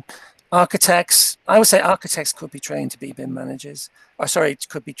that, I mean, architects, I would say architects could be trained to be BIM managers, or sorry,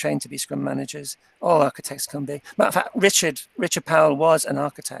 could be trained to be Scrum managers. All architects can be. Matter of fact, Richard Powell was an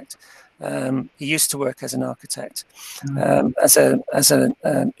architect. He used to work as an architect.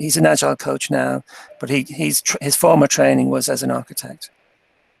 He's an Agile coach now, but his former training was as an architect.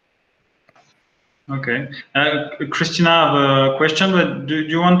 Okay, Christina, I have a question, but do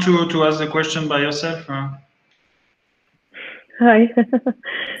you want to ask the question by yourself? Hi.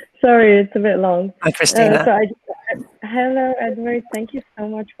 Sorry, it's a bit long. Hi, Christina. Hello, Edward. Thank you so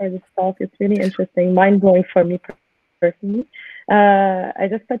much for this talk. It's really interesting, mind-blowing for me personally. I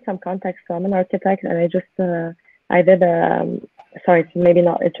just put some context. So I'm an architect, and I did sorry, it's maybe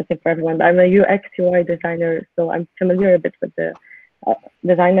not interesting for everyone, but I'm a UX UI designer, so I'm familiar a bit with the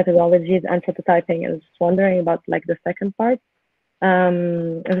design methodologies and prototyping. And I was just wondering about like the second part. I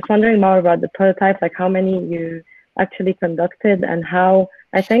was just wondering more about the prototype, like how many you actually conducted, and how,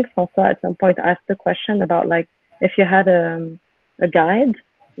 I think François at some point asked the question about like if you had a guide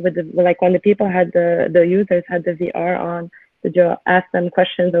with like when the people had the users had the VR on, did you ask them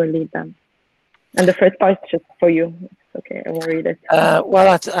questions or lead them? And the first part is just for you. Okay, I won't read it. Well,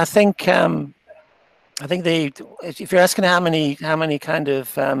 I think if you're asking how many kind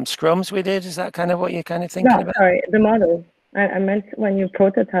of scrums we did, is that kind of what you're kind of thinking about? Sorry, the models. I meant when you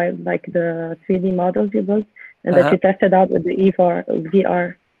prototype like the 3D models you built, and that you tested out with the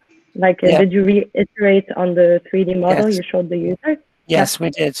VR. Like, did you reiterate on the 3D model you showed the user? Yes, we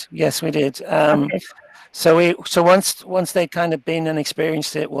did. Yes, we did. Okay. So once they'd kind of been and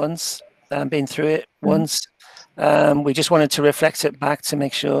experienced it once, been through it once, we just wanted to reflect it back to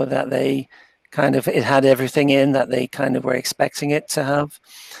make sure that they it had everything in that they kind of were expecting it to have.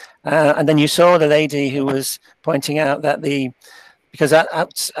 And then you saw the lady who was pointing out that because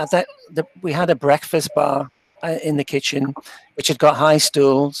we had a breakfast bar in the kitchen, which had got high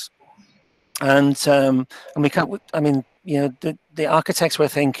stools, and we can't. I mean, you know, the architects were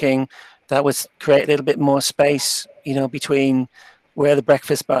thinking that was create a little bit more space, you know, between where the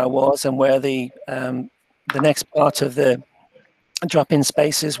breakfast bar was and where the next part of the drop-in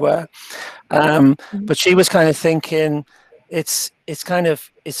spaces were. But she was kind of thinking it's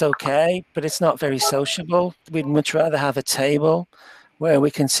okay, but it's not very sociable. We'd much rather have a table where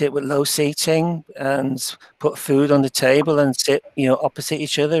we can sit with low seating and put food on the table and sit, you know, opposite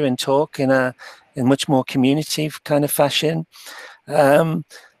each other and talk in much more community kind of fashion.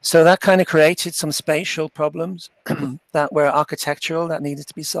 So that kind of created some spatial problems that were architectural that needed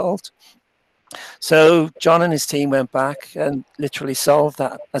to be solved. So John and his team went back and literally solved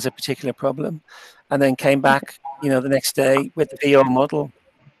that as a particular problem, and then came back, you know, the next day with the VR model,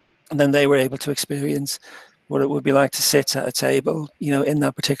 and then they were able to experience what it would be like to sit at a table, you know, in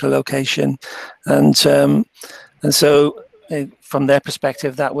that particular location, and so from their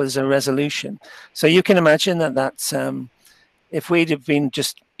perspective, that was a resolution. So you can imagine that if we'd have been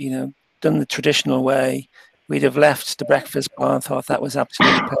just, you know, done the traditional way, we'd have left the breakfast bar and thought that was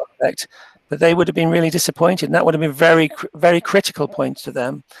absolutely perfect. But they would have been really disappointed, and that would have been very, very critical point to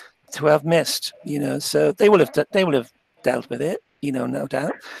them to have missed. You know, so they will have dealt with it. You know, no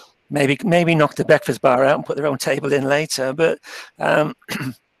doubt. Maybe knock the breakfast bar out and put their own table in later. But but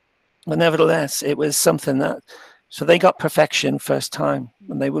nevertheless, it was something that. So they got perfection first time,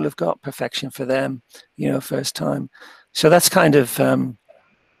 and they will have got perfection for them, you know, first time. So that's kind of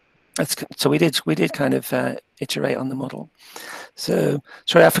so we did kind of iterate on the model. So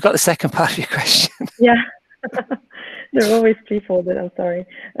sorry, I forgot the second part of your question. Yeah, they're always three-folded. I'm sorry.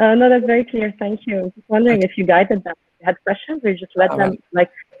 No, that's very clear. Thank you. I was just wondering if you guided them, if you had questions, or you just let them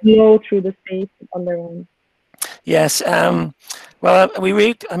like go through the space on their own. Yes. Well,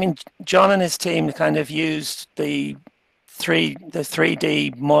 I mean, John and his team kind of used the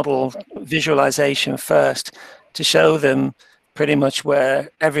 3D model visualization first to show them pretty much where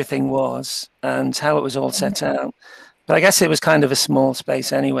everything was and how it was all set out. But I guess it was kind of a small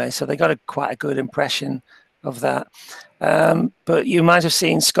space anyway, so they got quite a good impression of that. But you might have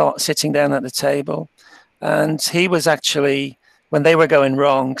seen Scott sitting down at the table, and he was actually, when they were going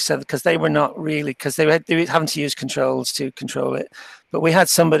wrong, so because they were not really, because they were having to use controls to control it. But we had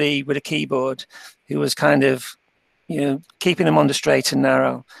somebody with a keyboard who was kind of, you know, keeping them on the straight and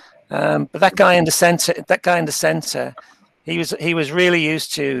narrow. But that guy in the center, he was really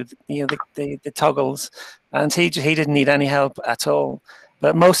used to, you know, the toggles, and he didn't need any help at all.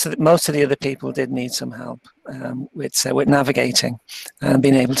 But most of the other people did need some help with navigating and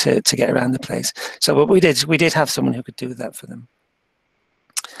being able to get around the place. So what we did have someone who could do that for them.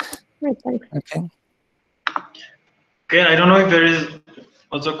 Right, thanks. Okay. Okay, I don't know if there is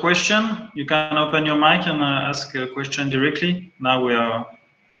other question. You can open your mic and ask a question directly. Now we are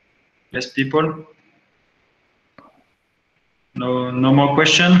less people. No more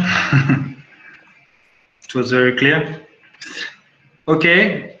question. It was very clear.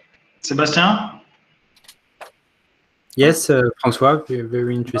 Okay, Sébastien? Yes, François,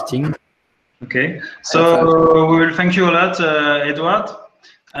 very interesting. Okay, so we will thank you a lot, Edward.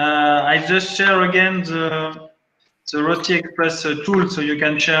 I just share again the Roti Express tool, so you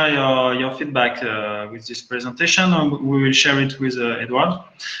can share your feedback with this presentation, and we will share it with Edward.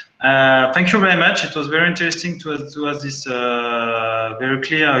 Thank you very much. It was very interesting to have this very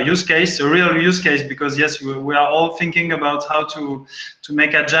clear use case, a real use case, because yes, we are all thinking about how to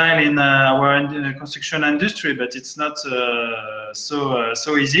make agile in our construction industry, but it's not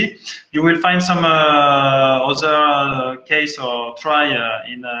so easy. You will find some other case or try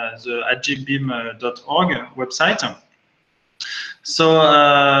in the agileBIM.org website. So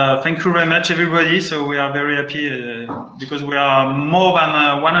thank you very much, everybody. So we are very happy because we are more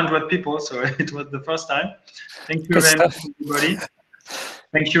than 100 people. So it was the first time. Thank you very much, everybody.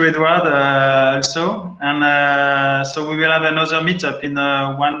 Thank you, Edward, also. And so we will have another meetup in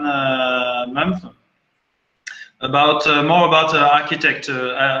 1 month about more about architect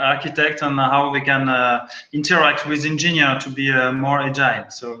and how they can interact with engineer to be more agile.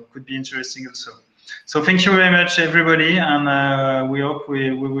 So it could be interesting also. So thank you very much, everybody, and we hope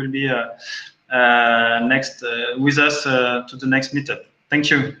we will be next with us to the next meetup. Thank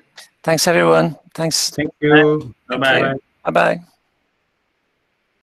you. Thanks, everyone. Thanks. Thank you. Bye-bye. Bye-bye.